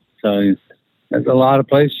turbos. So there's a lot of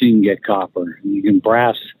places you can get copper. You can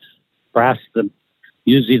brass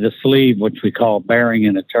usually the sleeve, which we call bearing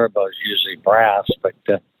in a turbo, is usually brass, but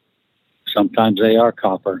sometimes they are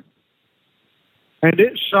copper. And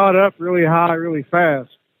it shot up really high, really fast.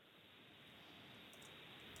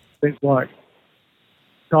 Things like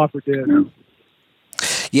copper did.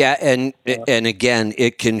 Yeah, and again,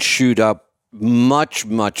 it can shoot up much,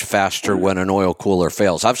 much faster when an oil cooler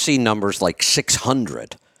fails. I've seen numbers like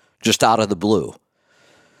 600 just out of the blue.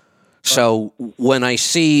 So when I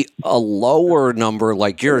see a lower number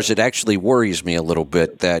like yours, it actually worries me a little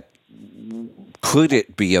bit that could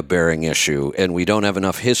it be a bearing issue? And we don't have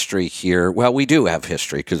enough history here. Well, we do have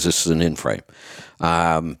history because this is an in-frame.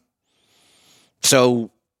 So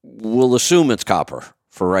we'll assume it's copper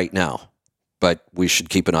for right now, but we should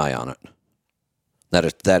keep an eye on it.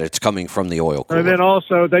 That it's coming from the oil cooler. And then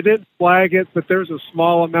also, they did flag it, but there's a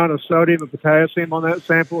small amount of sodium and potassium on that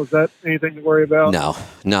sample. Is that anything to worry about?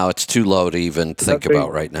 No, it's too low to even think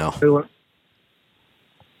about right now. All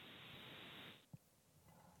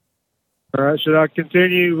right, should I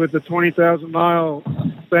continue with the 20,000-mile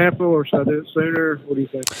sample, or should I do it sooner? What do you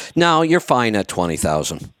think? No, you're fine at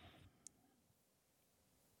 20,000. In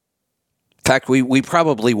fact, we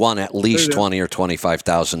probably want at least 20 or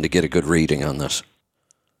 25,000 to get a good reading on this.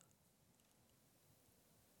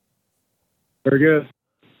 Very good.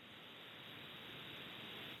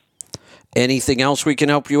 Anything else we can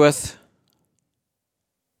help you with?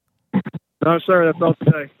 No, sir, that's all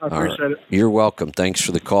today. I appreciate it. You're welcome. Thanks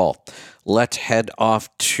for the call. Let's head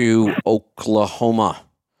off to Oklahoma.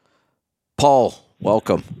 Paul,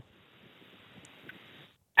 welcome.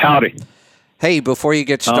 Howdy. Hey, before you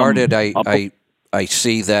get started, I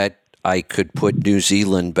see that I could put New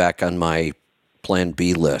Zealand back on my Plan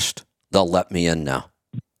B list. They'll let me in now.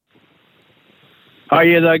 Oh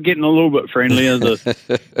yeah, they're getting a little bit friendlier. They're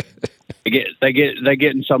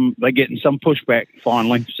getting some pushback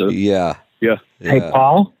finally. So Yeah. Hey,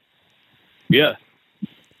 Paul. yeah.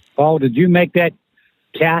 Paul, did you make that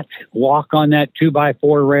cat walk on that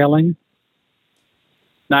 2x4 railing?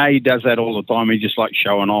 No, he does that all the time. He just likes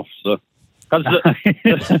showing off. So, because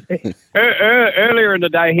earlier in the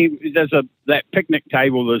day, there's that picnic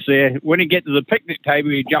table that's there. When he get to the picnic table,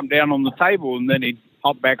 he jump down on the table and then he'd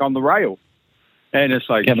hop back on the rail. And it's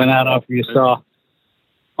like Kevin, I don't know if you saw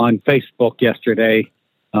on Facebook yesterday,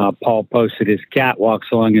 Paul posted his cat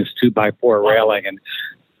walks along his 2x4 railing and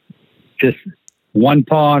just one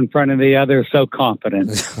paw in front of the other, so confident.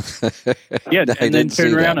 Yeah, and then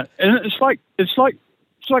turn around and it's like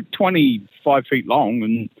 25 feet long,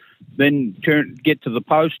 and then get to the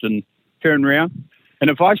post and turn around. And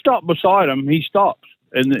if I stop beside him, he stops,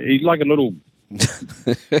 and he's like a little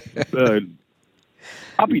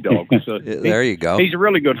puppy dog. So there you go. He's a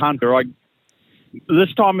really good hunter.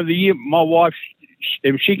 This time of the year, my wife,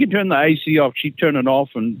 if she can turn the AC off, she'd turn it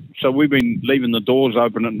off, and so we've been leaving the doors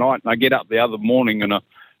open at night. And I get up the other morning and I'm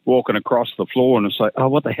walking across the floor, and it's like, oh,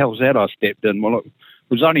 what the hell's that I stepped in? Well, it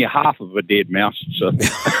was only a half of a dead mouse. So,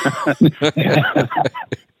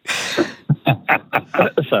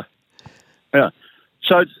 yeah.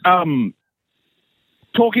 So,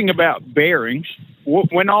 talking about bearings,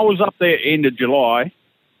 when I was up there end of July,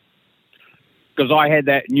 because I had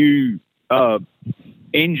that new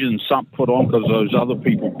engine sump put on because those other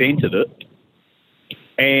people dented it,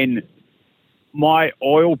 and my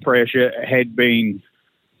oil pressure had been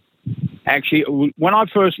actually, when I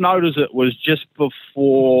first noticed it was just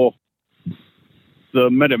before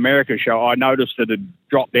the Mid-America show. I noticed it had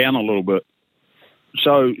dropped down a little bit.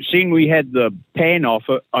 So seeing we had the pan off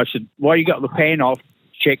it, I said, well, you got the pan off,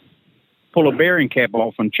 check, pull a bearing cap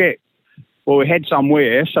off and check. Well, we had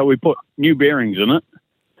somewhere, so we put new bearings in it,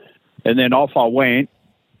 and then off I went.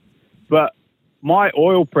 But my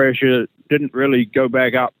oil pressure didn't really go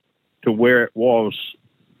back up to where it was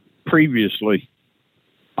previously.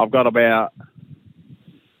 I've got about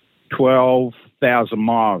 12,000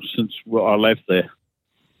 miles since I left there.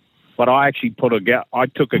 But I actually I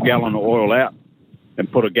took a gallon of oil out and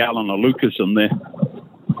put a gallon of Lucas in there,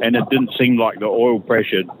 and it didn't seem like the oil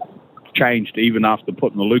pressure changed even after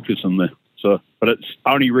putting the Lucas in there. So, but it's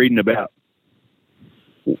only reading about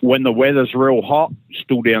when the weather's real hot.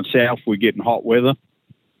 Still down south, we're getting hot weather.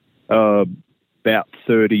 About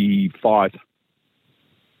 35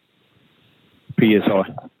 psi.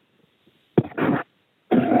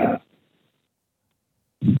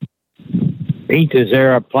 Pete, is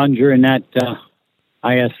there a plunger in that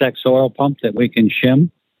ISX oil pump that we can shim?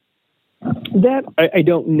 That I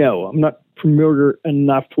don't know. I'm not familiar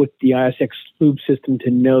enough with the ISX lube system to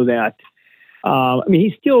know that. I mean,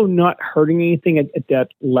 he's still not hurting anything at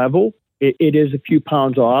that level. It is a few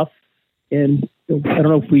pounds off. And I don't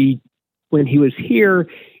know if when he was here,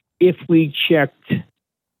 if we checked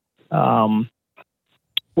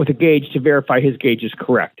with a gauge to verify his gauge is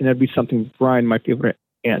correct. And that'd be something Brian might be able to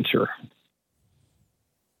answer.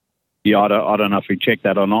 Yeah, I don't know if he checked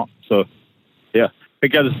that or not. So, yeah,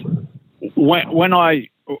 because when I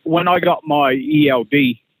got my ELD,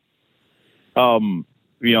 I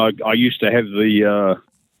used to have the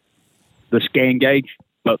scan gauge,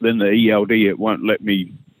 but then the ELD, it won't let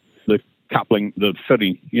me, the coupling, the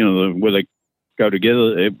fitting, where they go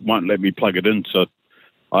together, it won't let me plug it in. So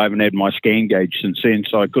I haven't had my scan gauge since then.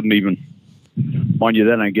 So I couldn't even, mind you,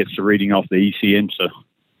 that don't get the reading off the ECM. So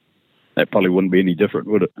that probably wouldn't be any different,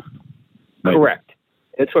 would it? Maybe. Correct.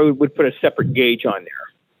 That's why we would put a separate gauge on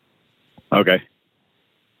there. Okay.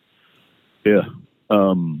 Yeah.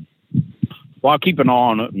 Well, I'll keep an eye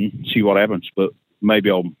on it and see what happens, but maybe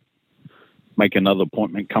I'll make another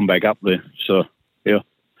appointment, come back up there. So, yeah.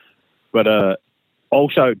 But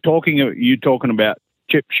also, talking about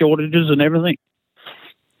chip shortages and everything,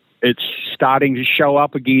 it's starting to show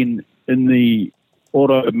up again in the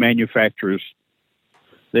auto manufacturers.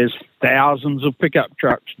 There's thousands of pickup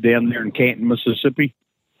trucks down there in Canton, Mississippi,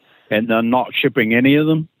 and they're not shipping any of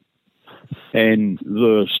them. And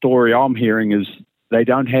the story I'm hearing is they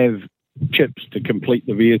don't have chips to complete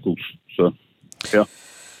the vehicles. So, yeah.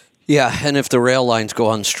 Yeah, and if the rail lines go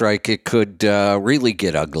on strike, it could really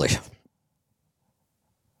get ugly.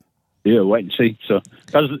 Yeah, wait and see. So,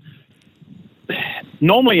 because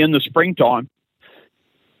normally in the springtime,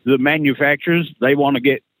 the manufacturers, they want to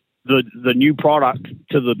get the new product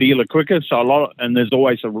to the dealer quicker. So and there's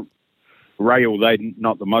always a rail. They're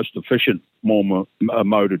not the most efficient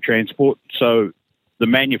mode of transport. So the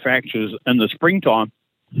manufacturers in the springtime,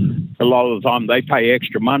 a lot of the time they pay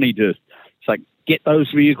extra money to get those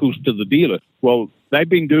vehicles to the dealer. Well, they've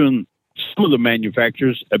been doing, some of the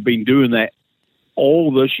manufacturers have been doing that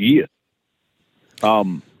all this year.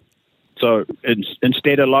 So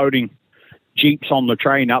instead of loading Jeeps on the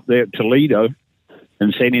train up there at Toledo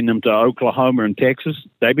and sending them to Oklahoma and Texas,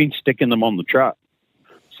 they've been sticking them on the truck.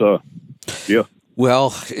 So, yeah.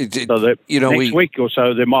 Well, next week or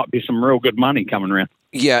so, there might be some real good money coming around.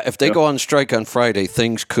 Yeah, if they go on strike on Friday,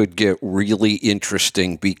 things could get really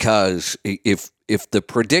interesting, because if the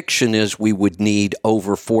prediction is we would need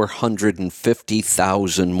over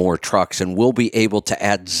 450,000 more trucks, and we'll be able to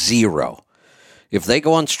add zero. If they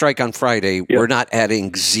go on strike on Friday, we're not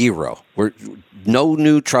adding zero. No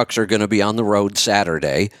new trucks are going to be on the road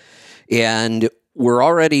Saturday, and we're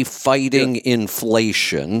already fighting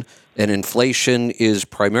inflation. And inflation is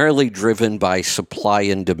primarily driven by supply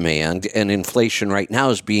and demand. And inflation right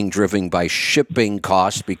now is being driven by shipping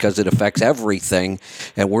costs because it affects everything.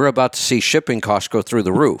 And we're about to see shipping costs go through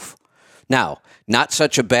the roof. Now, not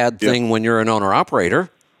such a bad thing when you're an owner-operator.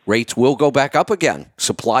 Rates will go back up again.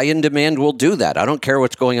 Supply and demand will do that. I don't care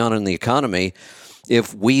what's going on in the economy.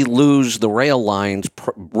 If we lose the rail lines,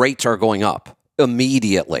 rates are going up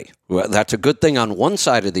immediately. Well, that's a good thing on one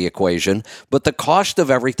side of the equation, but the cost of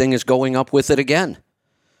everything is going up with it again.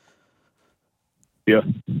 Yeah.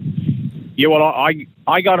 Yeah, well,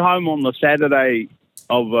 I got home on the Saturday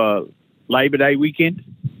of Labor Day weekend,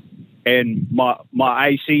 and my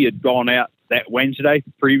AC had gone out that Wednesday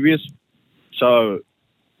previous. So,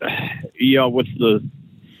 with the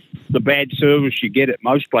bad service you get at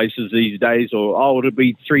most places these days, or, it'll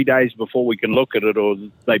be 3 days before we can look at it, or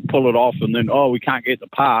they pull it off and then, we can't get the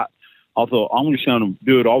part. I thought, I'm just going to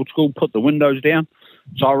do it old school, put the windows down.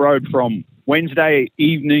 So I rode from Wednesday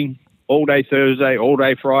evening, all day Thursday, all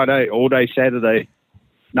day Friday, all day Saturday.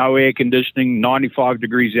 No air conditioning, 95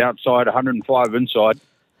 degrees outside, 105 inside.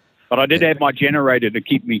 But I did have my generator to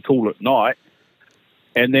keep me cool at night.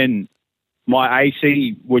 And then my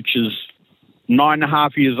AC, which is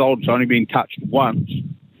 9.5 years old, it's only been touched once.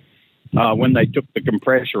 When they took the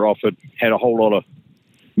compressor off, it had a whole lot of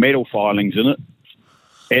metal filings in it.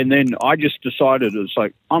 And then I just decided,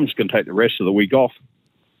 I'm just going to take the rest of the week off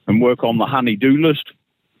and work on the honey-do list.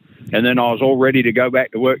 And then I was all ready to go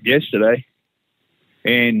back to work yesterday.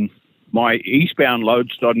 And my eastbound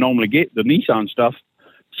loads that I normally get, the Nissan stuff,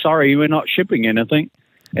 sorry, we're not shipping anything.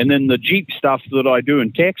 And then the Jeep stuff that I do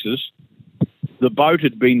in Texas, the boat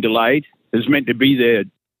had been delayed. It was meant to be there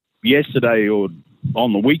yesterday or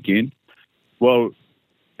on the weekend. Well,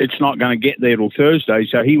 it's not going to get there till Thursday,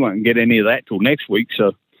 so he won't get any of that till next week.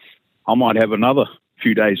 So I might have another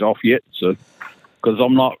few days off yet. So, because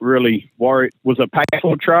I'm not really worried with a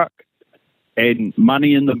pay-for truck and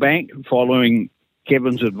money in the bank, following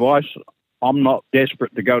Kevin's advice, I'm not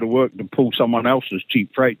desperate to go to work to pull someone else's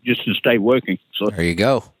cheap freight just to stay working. So there you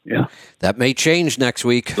go. Yeah, that may change next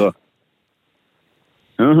week. So,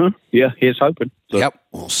 yeah, here's hoping. So, yep,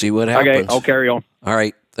 we'll see what happens. Okay, I'll carry on. All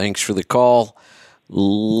right, thanks for the call.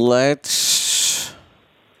 Let's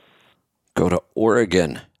go to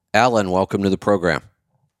Oregon. Alan, welcome to the program.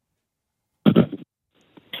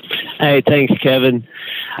 Hey, thanks, Kevin.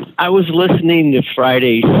 I was listening to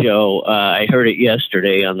Friday's show. I heard it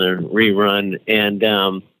yesterday on the rerun,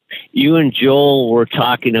 and you and Joel were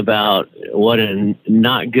talking about what a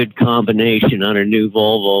not good combination on a new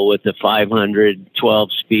Volvo with the 500,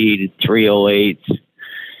 12-speed, 308s.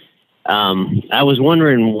 I was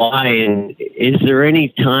wondering why, and is there any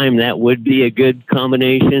time that would be a good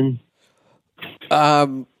combination?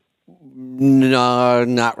 No,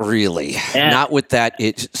 not really. Not with that.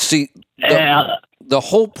 The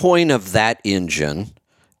whole point of that engine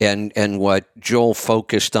and what Joel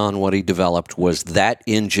focused on, what he developed, was that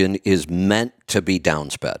engine is meant to be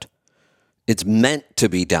downsped. It's meant to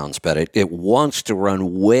be downsped. It wants to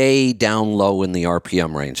run way down low in the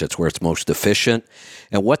RPM range. That's where it's most efficient.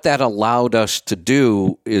 And what that allowed us to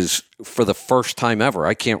do is, for the first time ever,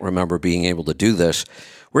 I can't remember being able to do this,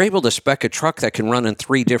 we're able to spec a truck that can run in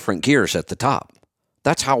 3 different gears at the top.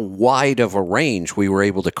 That's how wide of a range we were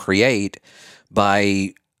able to create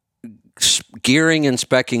by gearing and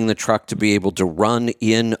speccing the truck to be able to run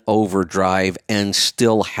in overdrive and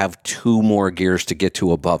still have 2 more gears to get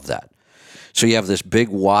to above that. So you have this big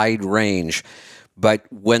wide range, but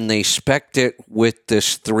when they spec'd it with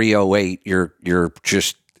this 308, you're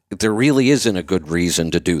just, there really isn't a good reason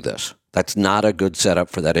to do this. That's not a good setup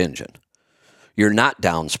for that engine. You're not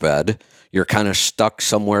downsped. You're kind of stuck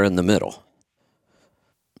somewhere in the middle.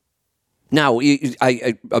 Now,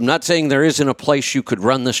 I'm not saying there isn't a place you could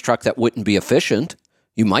run this truck that wouldn't be efficient.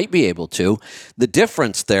 You might be able to. The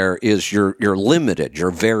difference there is you're limited.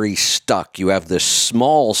 You're very stuck. You have this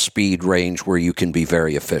small speed range where you can be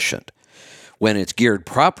very efficient. When it's geared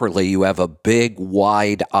properly, you have a big,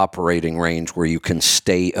 wide operating range where you can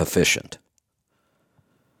stay efficient.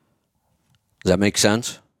 Does that make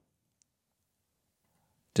sense?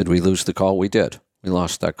 Did we lose the call? We did. We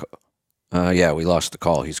lost that call. Yeah, we lost the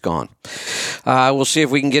call. He's gone. We'll see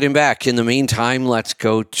if we can get him back. In the meantime, let's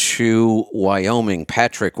go to Wyoming.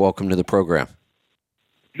 Patrick, welcome to the program.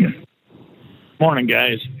 Morning,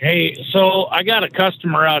 guys. Hey, so I got a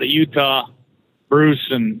customer out of Utah,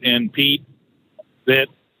 Bruce and Pete, that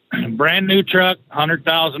brand new truck,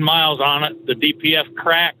 100,000 miles on it. The DPF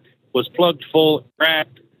cracked, was plugged full,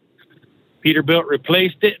 cracked. Peterbilt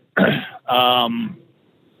replaced it.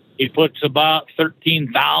 He puts about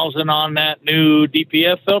 13,000 on that new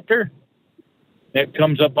DPF filter. It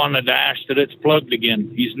comes up on the dash that it's plugged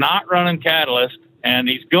again. He's not running catalyst, and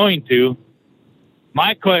he's going to.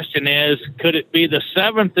 My question is, could it be the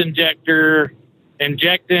seventh injector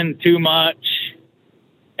injecting too much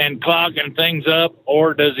and clogging things up,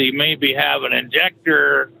 or does he maybe have an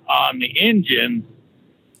injector on the engine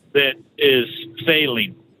that is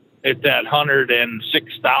failing? At that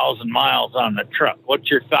 106,000 miles on the truck.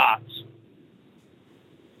 What's your thoughts?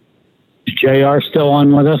 Is JR still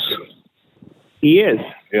on with us? He is.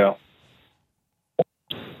 Yeah.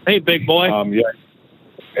 Hey, big boy. Yeah.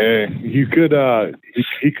 Hey, you could.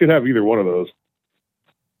 He could have either one of those.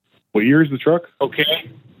 What year is the truck?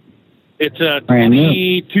 Okay. It's a Brand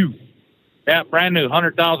new. 22. Yeah, brand new,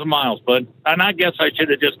 100,000 miles, bud. And I guess I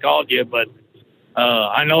should have just called you, but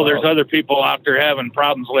I know there's other people out there having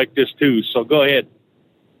problems like this too, so go ahead.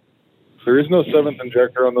 There is no seventh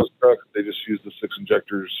injector on those trucks. They just use the 6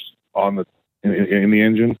 injectors on the in the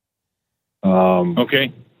engine.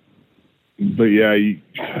 Okay. But yeah,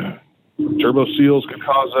 turbo seals can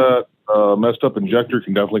cause that. Messed up injector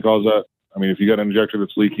can definitely cause that. I mean, if you got an injector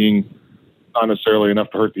that's leaking, not necessarily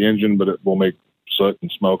enough to hurt the engine, but it will make soot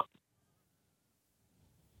and smoke.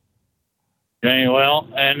 Okay, well,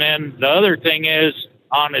 and then the other thing is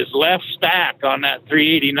on his left stack on that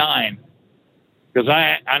 389, because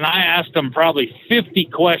I asked him probably 50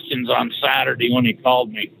 questions on Saturday when he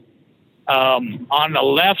called me. On the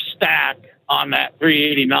left stack on that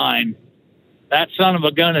 389, that son of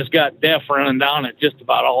a gun has got DEF running down it just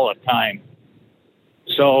about all the time.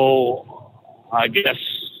 So I guess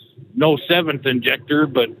no seventh injector,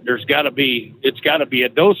 but it's got to be a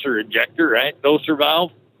doser injector, right? Doser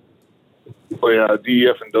valve. Oh yeah,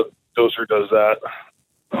 DEF and Doser does that.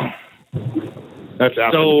 That's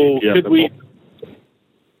after So the DEF. could we?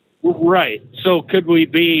 Right. So could we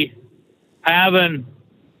be having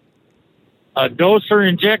a doser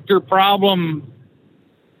injector problem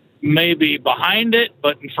maybe behind it,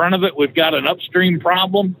 but in front of it we've got an upstream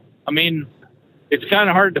problem? I mean, it's kind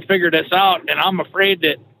of hard to figure this out, and I'm afraid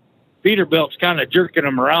that Peterbilt's kind of jerking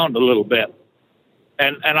them around a little bit.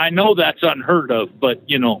 And I know that's unheard of, but,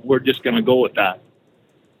 we're just going to go with that.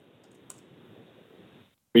 I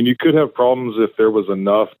mean, you could have problems if there was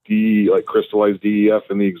enough crystallized DEF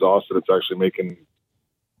in the exhaust that it's actually making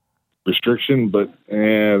restriction, but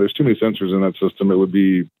there's too many sensors in that system. It would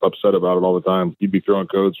be upset about it all the time. You'd be throwing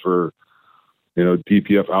codes for,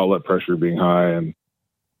 DPF outlet pressure being high. And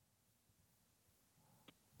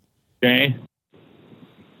Okay.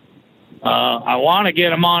 I want to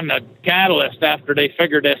get them on the catalyst after they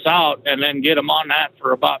figure this out, and then get them on that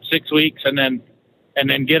for about 6 weeks, and then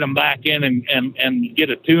get them back in and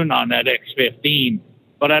get a tune on that X15.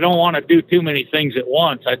 But I don't want to do too many things at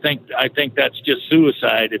once. I think that's just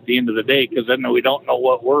suicide at the end of the day, because then we don't know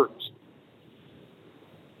what works.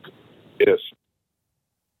 yes.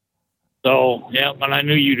 So, yeah, and I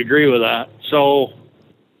knew you'd agree with that. So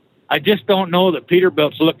I just don't know that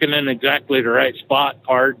Peterbilt's looking in exactly the right spot,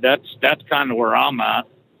 Pard. That's kind of where I'm at.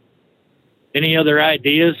 Any other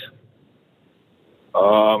ideas?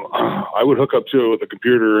 I would hook up to it with a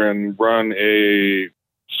computer and run a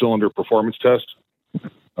cylinder performance test.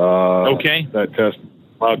 Okay. That test is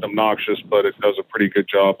loud and obnoxious, but it does a pretty good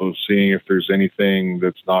job of seeing if there's anything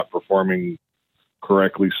that's not performing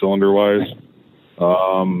correctly cylinder-wise.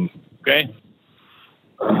 Okay.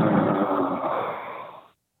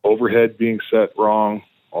 Overhead being set wrong,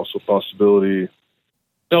 also possibility.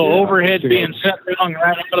 So Yeah, overhead being set wrong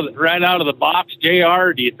right out of the box,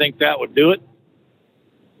 JR, do you think that would do it?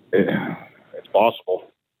 It's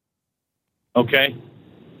possible. Okay.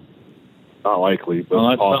 Not likely, but Well,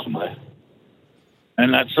 it's that's possible.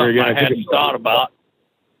 And that's something I hadn't thought about.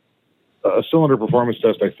 a cylinder performance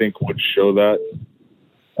test, I think, would show that.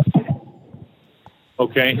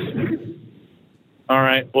 Okay. All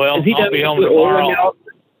right. Well, Has he I'll done be home any oil tomorrow. analysis?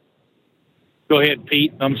 Go ahead,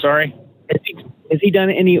 Pete. I'm sorry. Has he done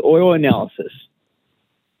any oil analysis?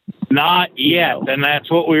 Not yet, and that's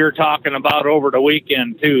what we were talking about over the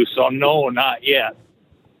weekend too. So no, not yet.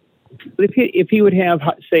 But if he would have,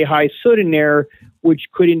 say, high soot in there, which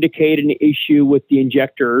could indicate an issue with the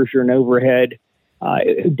injectors or an overhead,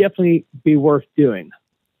 it would definitely be worth doing.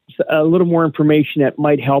 So a little more information that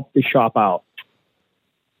might help the shop out.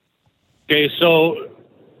 Okay, so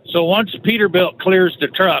once Peterbilt clears the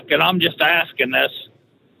truck, and I'm just asking this,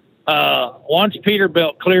 once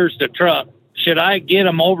Peterbilt clears the truck, should I get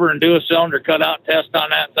him over and do a cylinder cutout test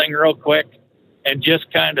on that thing real quick and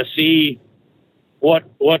just kind of see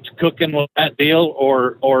what's cooking with that deal,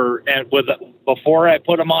 or before I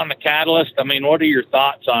put them on the catalyst? I mean, what are your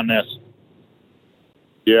thoughts on this?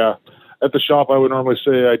 Yeah. At the shop, I would normally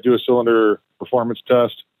say I do a cylinder performance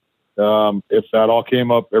test. If that all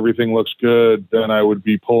came up, everything looks good, then I would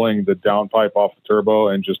be pulling the downpipe off the turbo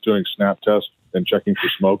and just doing snap tests and checking for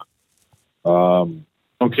smoke.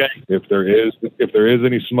 Okay. If there is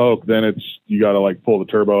any smoke, then you got to like pull the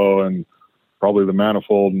turbo and probably the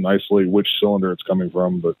manifold and isolate which cylinder it's coming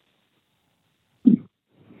from. But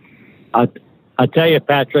I tell you,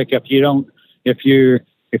 Patrick, if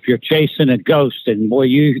you're chasing a ghost, and boy,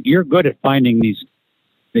 you're good at finding these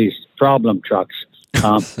problem trucks.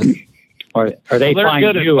 Or they They're find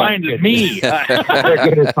good at you? finding me. They're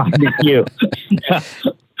good at finding you.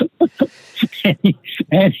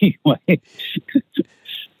 Anyway,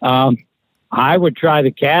 I would try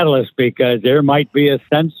the catalyst because there might be a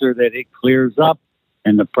sensor that it clears up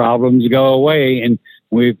and the problems go away. And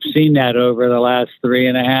we've seen that over the last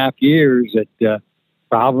 3.5 years that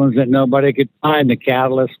problems that nobody could find, the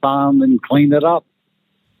catalyst found and cleaned it up.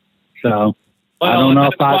 So I don't know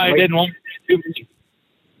if I didn't want to do.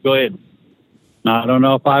 Go ahead. I don't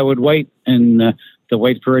know if I would wait and to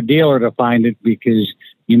wait for a dealer to find it, because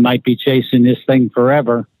you might be chasing this thing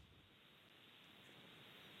forever.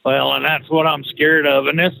 Well, and that's what I'm scared of.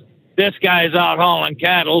 And this guy's out hauling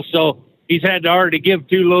cattle, so he's had to already give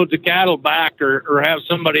 2 loads of cattle back or have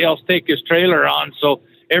somebody else take his trailer on. So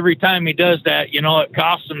every time he does that, it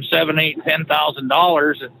costs him $7,000,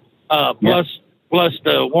 $8,000, $10,000 plus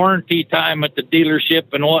the warranty time at the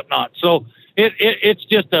dealership and whatnot. So it's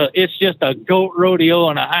just a goat rodeo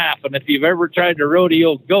and a half. And if you've ever tried to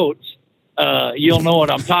rodeo goats, you'll know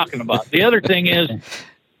what I'm talking about. The other thing is,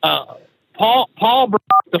 Paul brought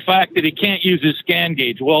up the fact that he can't use his scan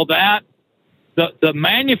gauge. Well, the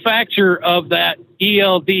manufacturer of that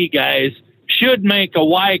ELD, guys, should make a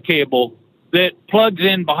Y cable that plugs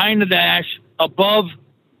in behind the dash above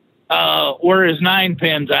where his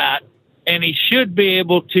 9-pin's at, and he should be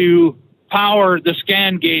able to power the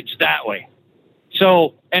scan gauge that way.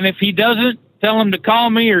 So, and if he doesn't, tell him to call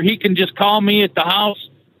me, or he can just call me at the house,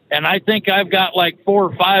 and I think I've got like 4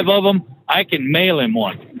 or 5 of them. I can mail him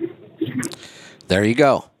one. There you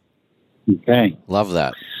go. Okay. Love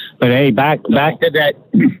that. But hey, back to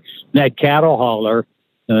that cattle hauler.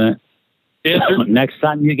 Next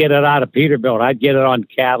time you get it out of Peterbilt, I'd get it on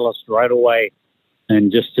catalyst right away,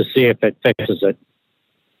 and just to see if it fixes it.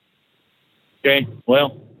 Okay.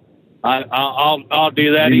 Well, I'll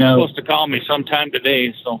do that. He's supposed to call me sometime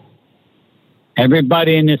today. So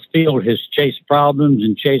everybody in this field has chased problems,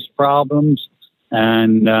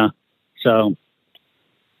 and so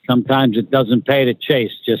sometimes it doesn't pay to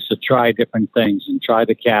chase, just to try different things and try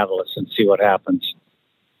the catalyst and see what happens.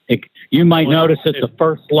 You might notice that the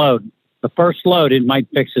first load, it might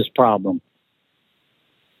fix this problem.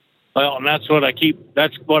 Well, and that's what I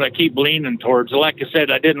keep leaning towards. Like I said,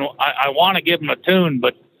 I want to give him a tune,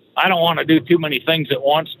 but I don't want to do too many things at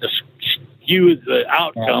once to skew the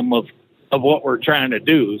outcome of what we're trying to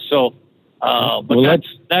do. So, but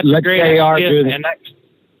that's a great idea.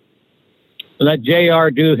 Let JR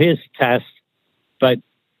do his test, but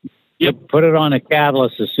put it on a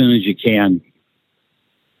catalyst as soon as you can.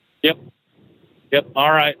 Yep.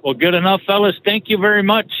 All right. Well, good enough, fellas. Thank you very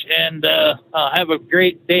much, and have a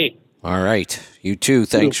great day. All right. You too.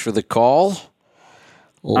 Thanks for the call.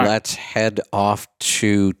 Let's head off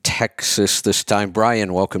to Texas this time.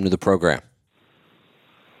 Brian, welcome to the program.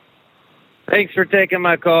 Thanks for taking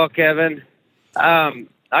my call, Kevin.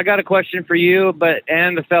 I got a question for you,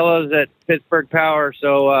 and the fellows at Pittsburgh Power.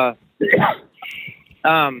 So,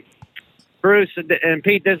 Bruce and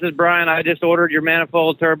Pete, this is Brian. I just ordered your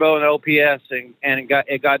manifold, turbo, and OPS, and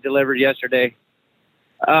it got delivered yesterday.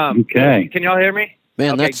 Okay. Can y'all hear me?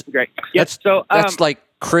 Man, okay, that's great. That's like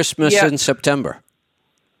Christmas in September.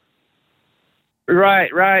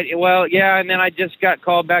 Right. Well, yeah, and then I just got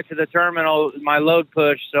called back to the terminal, my load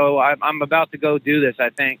push, so I'm about to go do this, I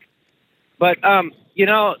think. But,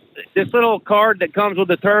 this little card that comes with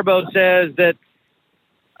the turbo says that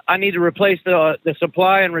I need to replace the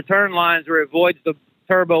supply and return lines or it voids the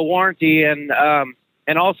turbo warranty and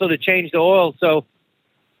also to change the oil. So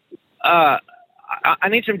I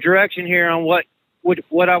need some direction here on what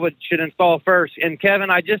I should install first. And Kevin,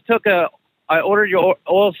 I ordered your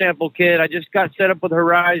oil sample kit. I just got set up with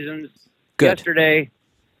Horizons yesterday,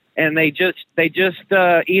 and they just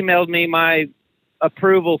emailed me my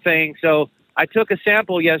approval thing. So I took a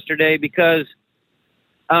sample yesterday because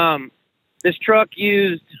this truck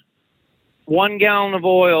used 1 gallon of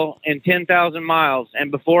oil in 10,000 miles,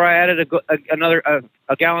 and before I added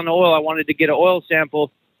a gallon of oil, I wanted to get an oil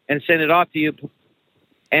sample and send it off to you,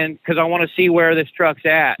 and because I want to see where this truck's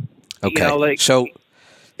at. Okay, so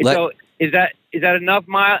is that enough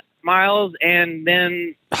miles? And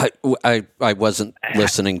then I wasn't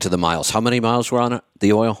listening to the miles. How many miles were on it?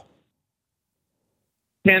 The oil?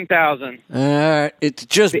 10,000. It's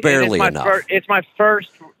just barely enough. It's my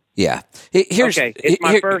first. Yeah. It's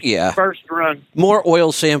my first run. More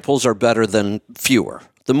oil samples are better than fewer.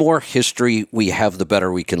 The more history we have, the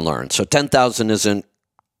better we can learn. So 10,000 isn't,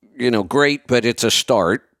 great, but it's a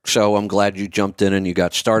start. So I'm glad you jumped in and you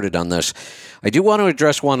got started on this. I do want to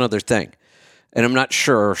address one other thing, and I'm not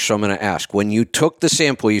sure, so I'm going to ask. When you took the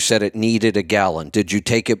sample, you said it needed a gallon. Did you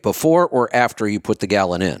take it before or after you put the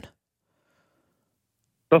gallon in?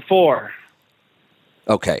 Before.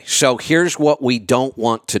 Okay, so here's what we don't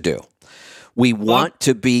want to do. We want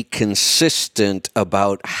to be consistent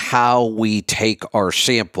about how we take our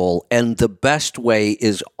sample, and the best way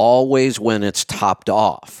is always when it's topped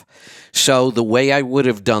off. So the way I would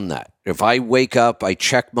have done that, if I wake up, I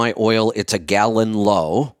check my oil, it's a gallon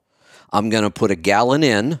low, I'm going to put a gallon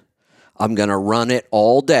in, I'm going to run it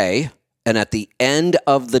all day, and at the end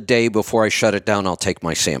of the day before I shut it down, I'll take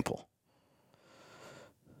my sample.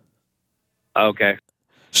 Okay.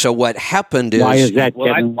 So what happened is... Why is that,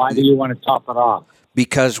 Kevin? Why do you want to top it off?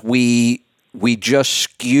 Because we just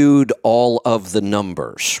skewed all of the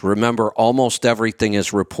numbers. Remember, almost everything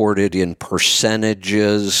is reported in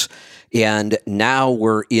percentages, and now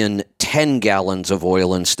we're in 10 gallons of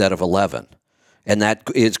oil instead of 11. And that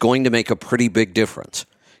is going to make a pretty big difference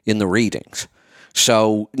in the readings.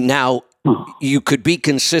 So now you could be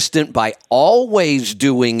consistent by always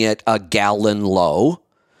doing it a gallon low,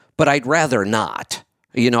 but I'd rather not.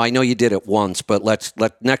 I know you did it once, but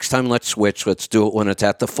next time let's switch. Let's do it when it's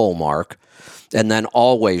at the full mark, and then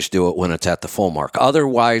always do it when it's at the full mark.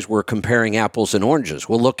 Otherwise, we're comparing apples and oranges.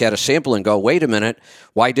 We'll look at a sample and go, wait a minute,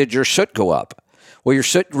 why did your soot go up? Well, your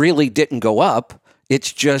soot really didn't go up.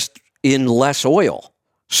 It's just in less oil.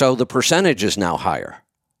 So the percentage is now higher.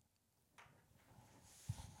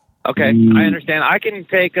 Okay, I understand. I can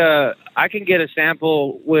get a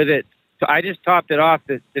sample with it. So I just topped it off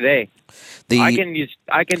today. I can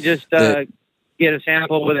just get a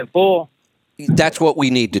sample with it full. That's what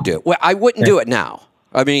we need to do. Well, I wouldn't do it now.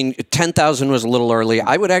 I mean, 10,000 was a little early.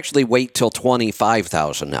 I would actually wait till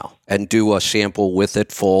 25,000 now and do a sample with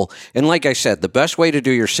it full. And like I said, the best way to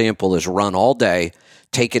do your sample is run all day,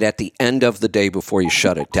 take it at the end of the day before you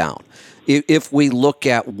shut it down. If we look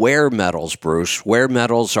at wear metals, Bruce, wear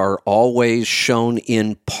metals are always shown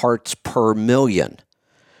in parts per million.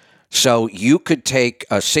 So you could take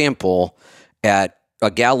a sample at a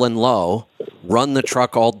gallon low, run the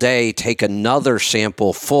truck all day, take another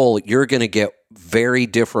sample full, you're going to get very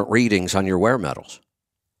different readings on your wear metals.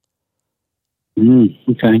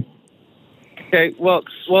 Okay. Okay. Well,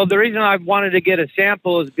 the reason I wanted to get a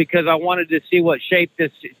sample is because I wanted to see what shape the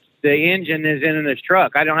engine is in this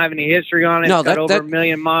truck. I don't have any history on it. No, it's got over 1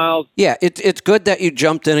 million miles. Yeah, it's good that you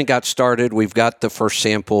jumped in and got started. We've got the first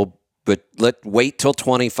sample. But wait till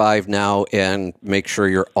 25 now and make sure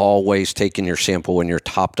you're always taking your sample when you're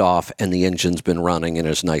topped off and the engine's been running and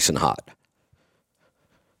is nice and hot.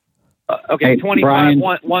 Okay, 25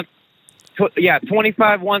 once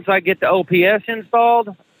 25 once I get the OPS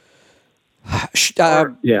installed?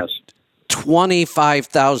 Yes.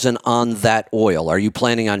 25,000 on that oil. Are you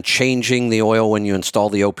planning on changing the oil when you install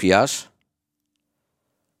the OPS?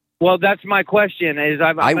 Well, that's my question.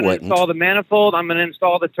 I'm going to install the manifold. I'm going to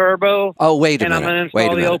install the turbo. Oh, wait a minute. And I'm going to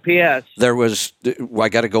install the OPS. I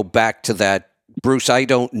got to go back to that. Bruce, I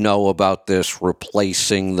don't know about this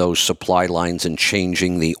replacing those supply lines and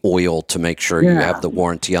changing the oil to make sure you have the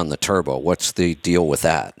warranty on the turbo. What's the deal with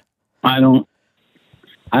that? I don't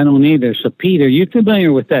either. So, Pete, are you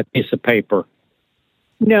familiar with that piece of paper?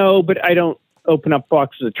 No, but I don't open up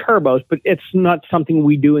boxes of turbos, but it's not something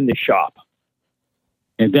we do in the shop.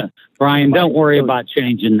 Brian, don't worry about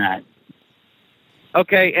changing that.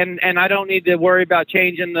 Okay, and I don't need to worry about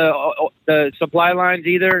changing the supply lines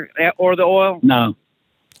either, or the oil. No,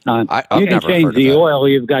 I've you can never change heard of the that. oil.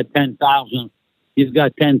 You've got 10,000. You've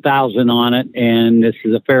got 10,000 on it, and this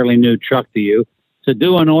is a fairly new truck to you. So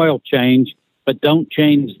do an oil change, but don't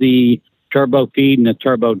change the turbo feed and the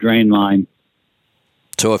turbo drain line.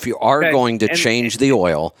 So if you are Okay, going to and- change the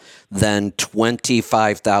oil, then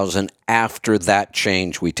 25,000 after that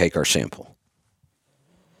change, we take our sample.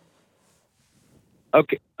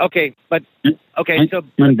 Okay, but so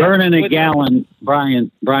And burning a with- gallon,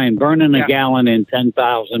 Brian, burning Yeah. a gallon in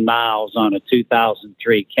 10,000 miles on a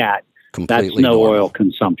 2003 Cat. That's Completely no normal. oil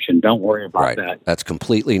consumption. Don't worry about Right. that. That's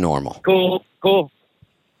completely normal. Cool.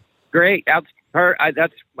 Great. That's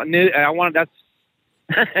new. I wanted.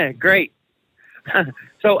 That's great.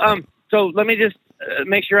 So let me just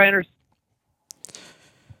make sure I understand.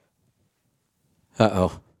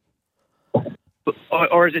 Uh-oh.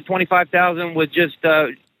 Or is it 25,000 with just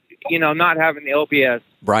not having the OPS?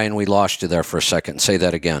 Brian, we lost you there for a second. Say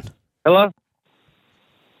that again. Hello.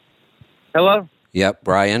 Yep,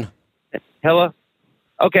 Brian. Hello.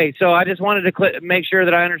 Okay, so I just wanted to make sure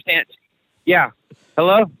that I understand. Yeah.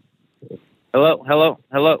 Hello. Brian.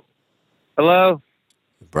 Hello?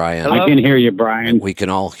 I can hear you, Brian. We can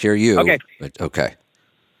all hear you. Okay. But, okay.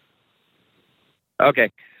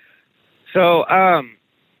 Okay. So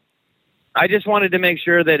I just wanted to make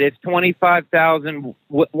sure that it's 25,000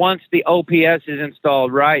 once the OPS is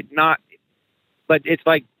installed, right? But it's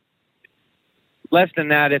like less than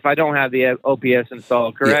that if I don't have the OPS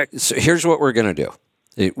installed, correct? Yeah, so here's what we're going to do.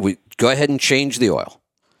 We go ahead and change the oil.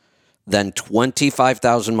 Then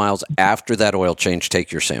 25,000 miles after that oil change,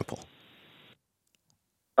 take your sample.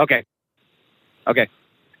 Okay.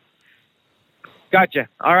 Gotcha.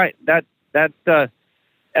 All right.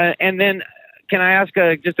 And then can I ask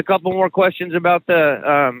just a couple more questions about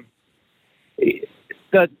the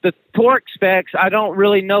torque specs? I don't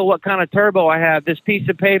really know what kind of turbo I have. This piece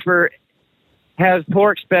of paper has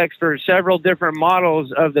torque specs for several different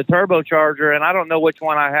models of the turbocharger, and I don't know which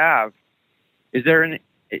one I have. Is there any?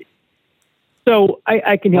 So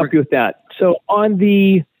I can help you with that. So on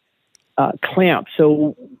the clamp,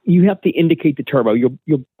 so you have to indicate the turbo.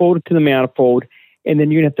 You'll bolt it to the manifold, and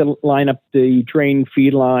then you're going to have to line up the drain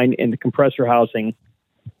feed line and the compressor housing.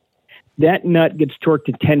 That nut gets torqued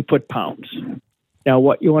to 10 foot-pounds. Now,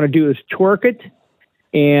 what you want to do is torque it,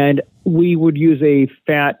 and we would use a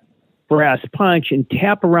fat brass punch and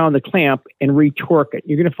tap around the clamp and re-torque it.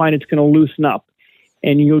 You're going to find it's going to loosen up.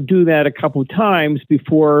 And you'll do that a couple of times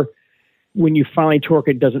before, when you finally torque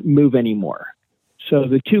it, doesn't move anymore. So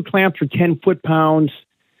the two clamps are 10 foot-pounds.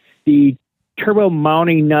 The turbo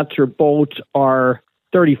mounting nuts or bolts are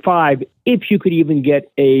 35, if you could even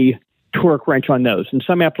get a torque wrench on those. In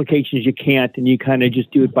some applications you can't, and you kind of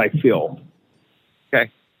just do it by feel.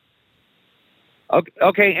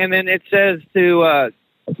 Okay, and then it says to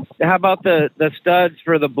how about the studs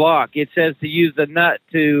for the block? It says to use the nut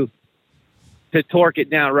to torque it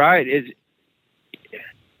down, right? The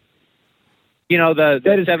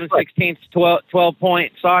 7/16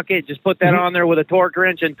 12-point socket. Just put that on there with a torque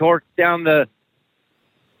wrench and torque down the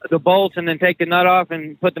bolts, and then take the nut off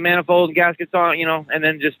and put the manifold and gaskets on, and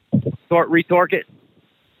then just retorque it.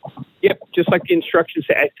 Yep, just like the instructions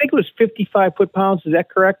say. I think it was 55 foot-pounds. Is that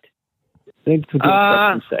correct? I think that's what the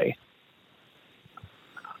instructions say.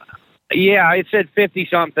 Yeah, it said 50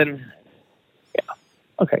 something. Yeah.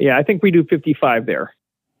 Okay. Yeah, I think we do 55 there.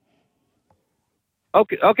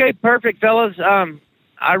 Okay, perfect, fellas.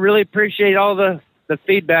 I really appreciate all the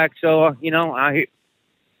feedback. So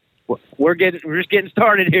we're just getting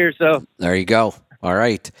started here. So There you go. All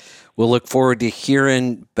right. We'll look forward to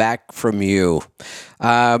hearing back from you.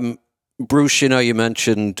 Bruce, you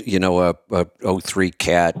mentioned, a 03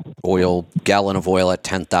 Cat gallon of oil at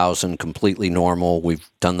 10,000, completely normal. We've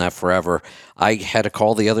done that forever. I had a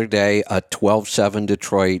call the other day, a 12.7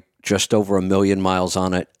 Detroit, just over 1 million miles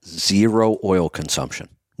on it, 0 oil consumption.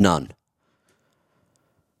 None.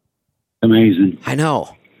 Amazing. I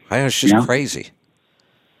know. It's just crazy.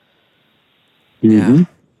 Mm-hmm. Yeah.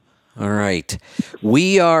 All right.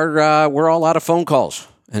 We're all out of phone calls.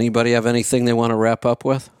 Anybody have anything they want to wrap up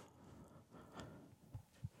with?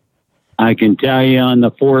 I can tell you on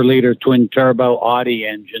the 4-liter twin turbo Audi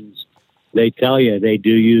engines, they tell you they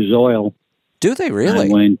do use oil. Do they really?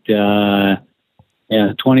 I went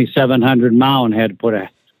 2,700 mile and had to put a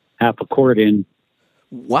half a quart in.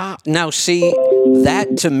 Wow. Now, see,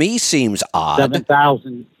 that to me seems odd.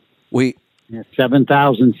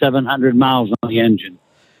 7,700 miles on the engine.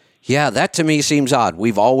 Yeah, that to me seems odd.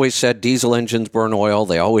 We've always said diesel engines burn oil.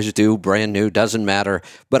 They always do, brand new, doesn't matter.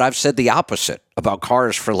 But I've said the opposite about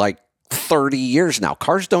cars for like 30 years now.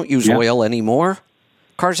 Cars don't use oil anymore.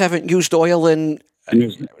 Cars haven't used oil in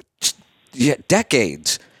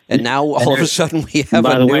decades. And now all of a sudden we have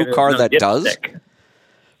a new car that does.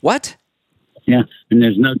 What? Yeah, and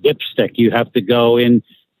there's no dipstick. You have to go into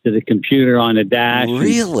the computer on the dash.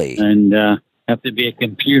 Really? And have to be a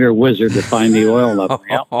computer wizard to find the oil level.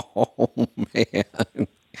 Yep. Oh, man.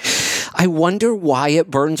 I wonder why it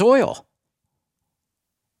burns oil.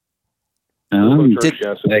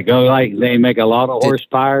 They make a lot of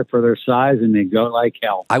horsepower for their size, and they go like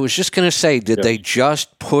hell. I was just going to say, did they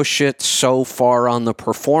just push it so far on the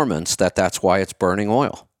performance that's why it's burning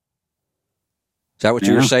oil? Is that what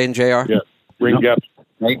you were saying, JR? Yeah, ring gaps.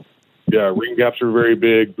 Right. Yeah, ring gaps are very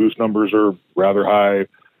big. Boost numbers are rather high.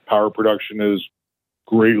 Power production is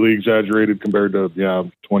greatly exaggerated compared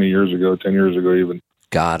to 20 years ago, 10 years ago even.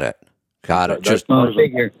 Got it. Just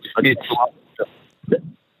figure.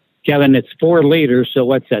 Kevin, it's 4 liters, so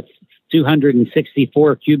what's that?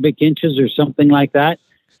 264 cubic inches or something like that,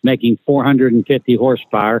 making 450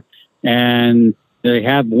 horsepower. And they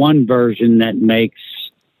have one version that makes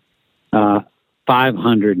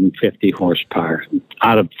 550 horsepower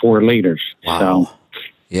out of 4 liters. Wow. So,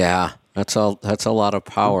 yeah, that's a lot of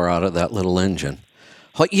power out of that little engine.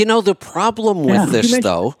 You know, the problem with this,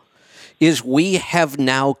 though, is we have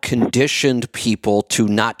now conditioned people to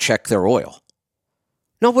not check their oil.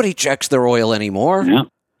 Nobody checks their oil anymore. Yeah.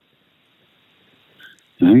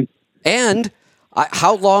 Right. And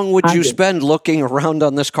how long would you spend looking around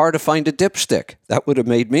on this car to find a dipstick? That would have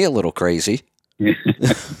made me a little crazy. Yeah,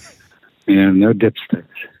 no dipsticks.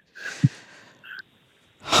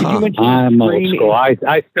 I'm old school.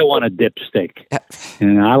 I still want a dipstick.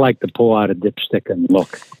 And I like to pull out a dipstick and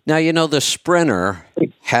look. Now, you know, the Sprinter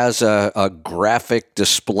has a graphic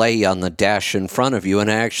display on the dash in front of you, and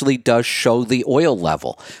it actually does show the oil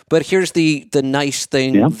level. But here's the nice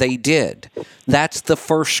thing they did. That's the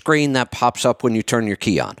first screen that pops up when you turn your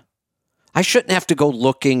key on. I shouldn't have to go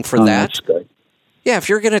looking for that. That's good. Yeah, if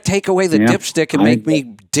you're going to take away the dipstick and make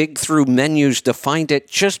me dig through menus to find it,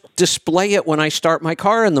 just display it when I start my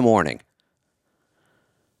car in the morning.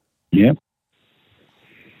 Yep.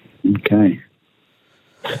 Okay.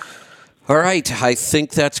 All right, I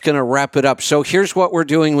think that's going to wrap it up. So here's what we're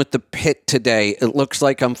doing with the pit today. It looks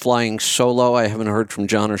like I'm flying solo. I haven't heard from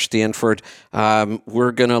John or Stanford.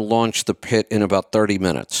 We're going to launch the pit in about 30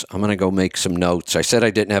 minutes. I'm going to go make some notes. I said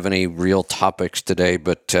I didn't have any real topics today,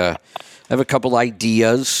 but I have a couple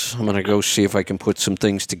ideas. I'm going to go see if I can put some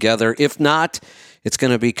things together. If not, it's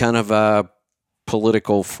going to be kind of a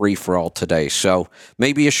political free-for-all today. So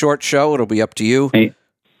maybe a short show. It'll be up to you. Hey.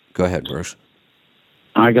 Go ahead, Bruce.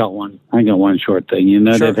 I got one short thing. You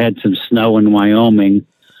know, they've had some snow in Wyoming.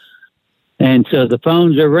 And so the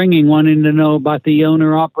phones are ringing wanting to know about the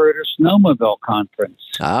owner-operator snowmobile conference.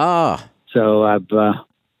 Ah. So I've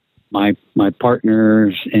my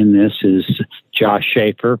partners in this is Josh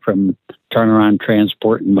Schaefer from Turnaround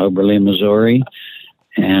Transport in Moberly, Missouri,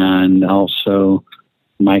 and also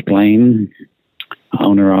Mike Lane,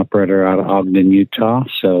 owner-operator out of Ogden, Utah.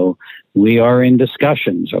 So we are in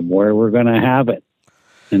discussions of where we're going to have it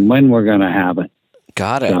and when we're going to have it.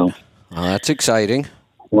 Got it. So, well, that's exciting.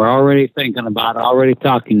 We're already thinking about it, already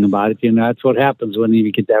talking about it. You know, that's what happens when you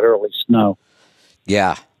get that early snow.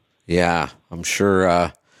 Yeah. I'm sure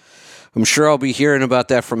I'll be hearing about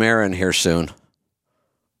that from Aaron here soon.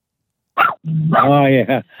 Oh,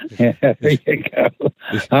 yeah. There you go.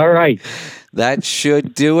 All right. That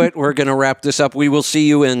should do it. We're going to wrap this up. We will see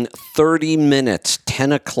you in 30 minutes,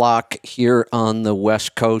 10 o'clock here on the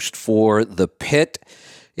West Coast for the pit.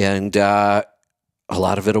 And a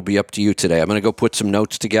lot of it will be up to you today. I'm going to go put some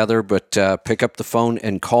notes together, but pick up the phone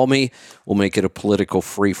and call me. We'll make it a political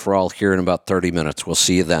free-for-all here in about 30 minutes. We'll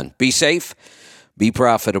see you then. Be safe, be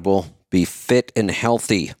profitable, be fit and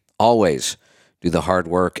healthy. Always do the hard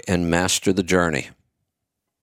work and master the journey.